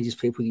 and it changes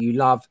people that you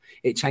love.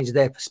 It changes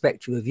their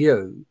perspective of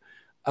you.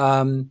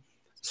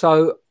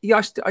 So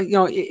yeah, you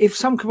know, if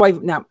someone could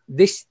wave now,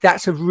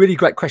 that's a really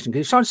great question,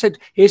 because if someone said,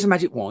 "Here's a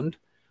magic wand,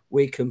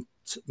 we can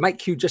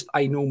make you just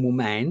a normal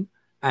man,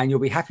 and you'll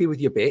be happy with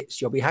your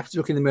bits. You'll be happy to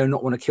look in the mirror and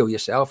not want to kill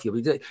yourself. You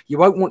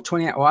won't want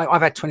 20 hours.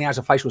 I've had 20 hours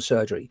of facial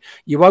surgery.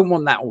 You won't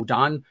want that all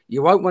done.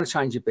 You won't want to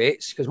change your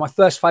bits, because my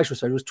first facial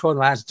surgery was 12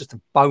 hours just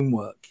of bone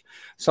work.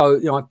 So,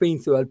 you know, I've been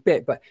through a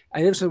bit,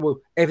 and if someone,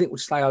 well, everything would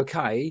stay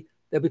okay,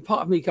 there'll be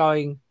part of me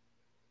going,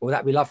 well,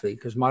 that'd be lovely,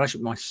 because my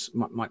relationship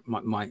with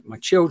my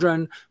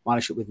children, my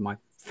relationship with my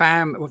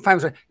family,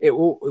 it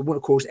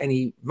wouldn't cause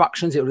any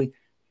ructions. It would be,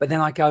 But then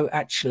I go,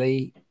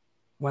 actually,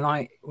 when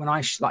I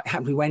like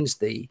Happy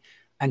Wednesday,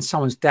 and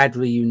someone's dad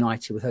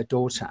reunited with her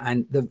daughter,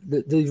 and the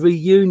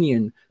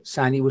reunion,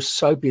 Sandy, was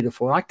so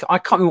beautiful. I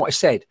can't remember what I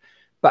said,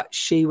 but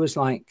she was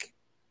like,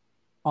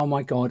 oh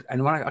my God.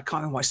 And when I can't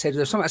remember what I said,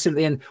 there's something I said at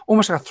the end,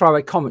 almost like a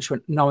throwaway comment. She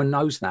went, no one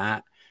knows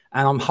that.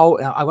 And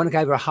I want to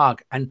give her a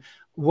hug. And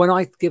when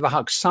I give a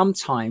hug,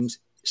 sometimes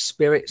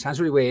spirit, sounds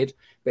really weird,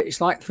 but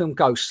it's like the film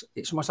Ghosts.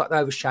 It's almost like they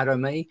overshadow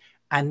me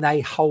and they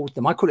hold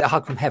them. I call it a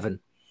hug from heaven.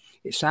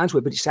 It sounds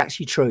weird, but it's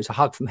actually true. It's a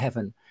hug from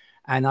heaven.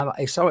 And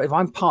if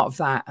I'm part of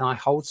that and I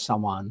hold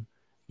someone,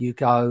 you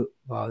go,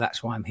 well,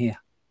 that's why I'm here.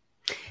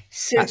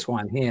 So that's why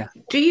I'm here.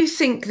 Do you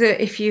think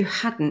that if you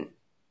hadn't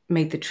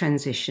made the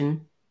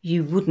transition,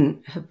 you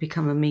wouldn't have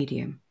become a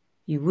medium?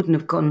 You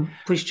wouldn't have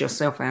pushed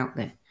yourself out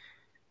there?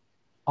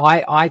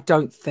 I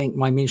don't think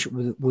my mediumship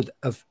would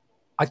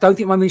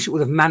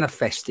have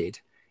manifested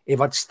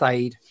if I'd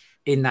stayed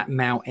in that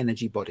male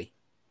energy body,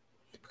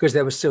 because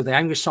there was still the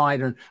anger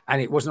side,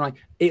 and it wasn't like,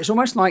 it's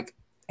almost like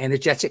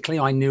energetically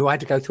I knew I had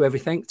to go through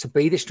everything to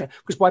be this,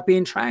 because by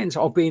being trans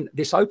or being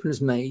this open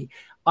as me,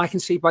 I can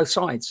see both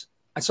sides.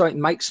 And so it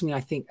makes me, I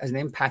think, as an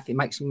empath, it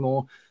makes me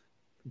more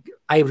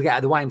able to get out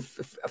of the way and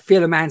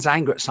feel a man's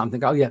anger at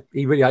something. Oh yeah,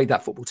 he really hated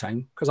that football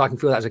team, because I can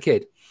feel that as a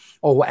kid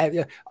or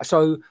whatever.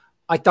 So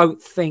I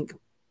don't think,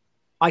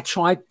 I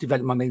tried to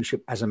develop my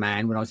mediumship as a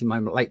man when I was in my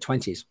late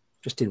 20s,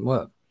 just didn't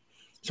work.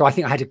 So I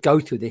think I had to go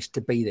through this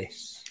to be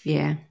this.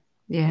 Yeah.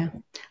 Yeah,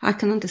 I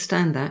can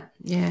understand that.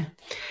 Yeah.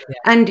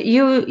 And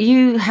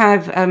you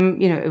have, a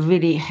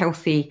really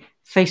healthy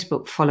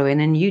Facebook following,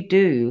 and you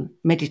do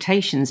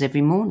meditations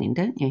every morning,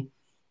 don't you?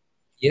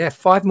 Yeah,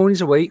 5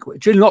 mornings a week.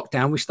 During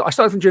lockdown, I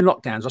started from during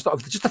lockdowns. I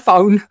started with just a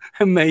phone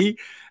and me,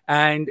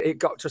 and it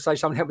got to say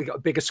someone helped me get a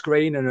bigger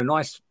screen and a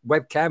nice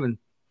webcam, and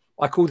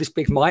I call this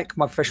big mic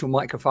my professional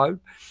microphone.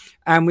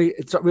 And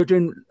we're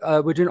doing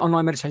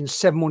online meditation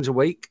 7 mornings a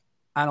week,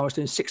 and I was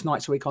doing 6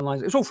 nights a week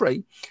online. It was all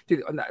free,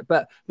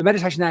 but the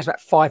meditation now is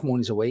about 5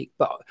 mornings a week.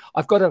 But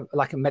I've got a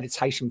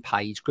meditation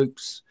page,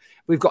 groups.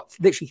 We've got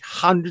literally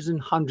hundreds and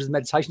hundreds of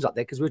meditations up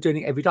there because we're doing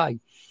it every day.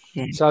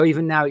 Yeah. So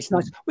even now it's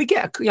nice. We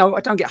get,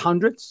 I don't get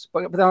hundreds,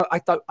 but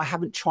I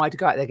haven't tried to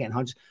go out there getting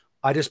hundreds.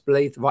 I just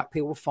believe the right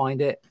people will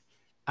find it,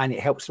 and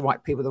it helps the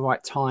right people at the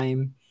right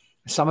time.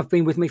 Some have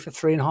been with me for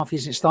 3.5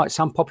 years. It started.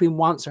 Some pop in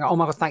once and go, oh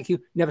my God, thank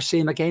you. Never see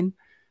them again.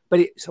 But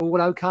it's all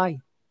okay.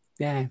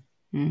 Yeah.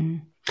 Mm-hmm.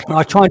 And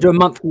I try and do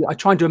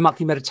a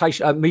monthly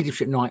meditation,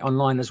 mediumship night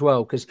online as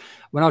well. Because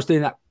when I was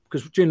doing that,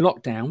 because during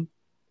lockdown,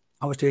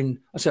 I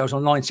was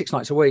online 6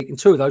 nights a week, and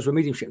 2 of those were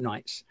mediumship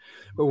nights.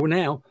 But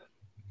now,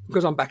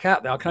 because I'm back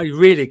out there, I can only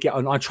really get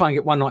on. I try and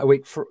get one night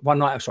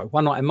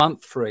a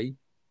month free,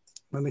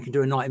 when we can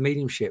do a night of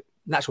mediumship.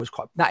 And that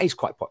is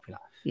quite popular.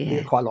 Yeah. We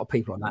get quite a lot of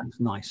people on that. It's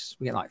nice.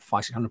 We get like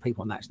 500-600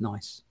 people on that. It's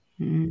nice.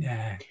 Mm.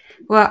 Yeah.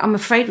 Well, I'm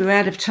afraid we're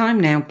out of time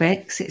now,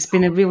 Bex. It's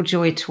been a real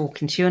joy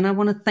talking to you, and I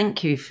want to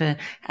thank you for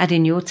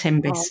adding your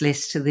 10 best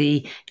list to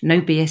the No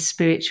BS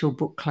Spiritual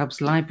Book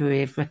Club's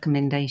library of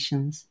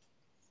recommendations.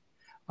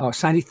 Oh,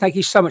 Sandy, thank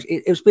you so much.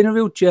 It's been a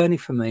real journey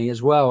for me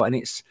as well, and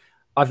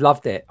I've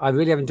loved it. I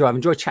really have enjoyed. I've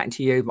enjoyed chatting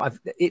to you. But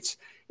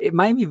it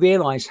made me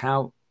realise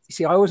how.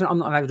 See, I'm not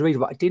an avid reader,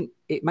 but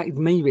it made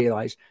me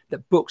realise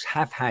that books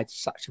have had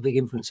such a big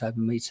influence over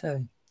me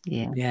too.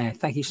 Yeah. Yeah.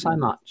 Thank you so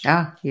much.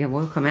 You're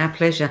welcome. Our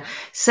pleasure.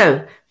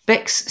 So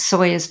Bex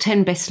Sawyer's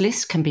 10 best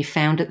list can be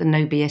found at the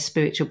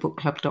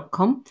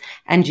nobsspiritualbookclub.com,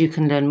 and you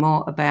can learn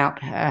more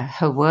about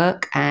her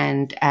work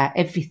and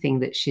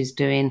everything that she's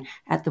doing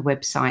at the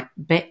website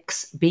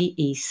BECS,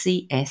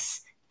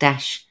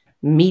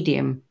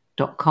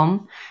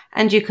 BECS-medium.com.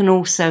 And you can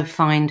also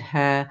find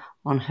her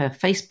on her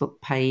Facebook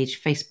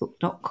page,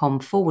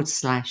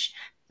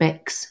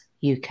 facebook.com/BECS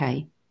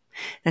UK.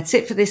 That's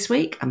it for this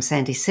week. I'm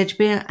Sandy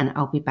Sedgbeer, and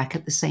I'll be back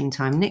at the same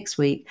time next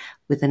week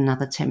with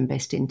another 10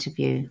 best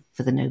interview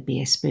for the No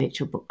BS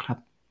Spiritual Book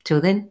Club.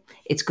 Till then,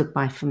 it's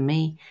goodbye from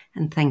me,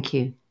 and thank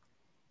you.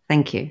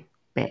 Thank you,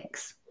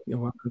 Bex. You're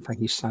welcome.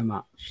 Thank you so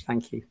much.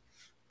 Thank you.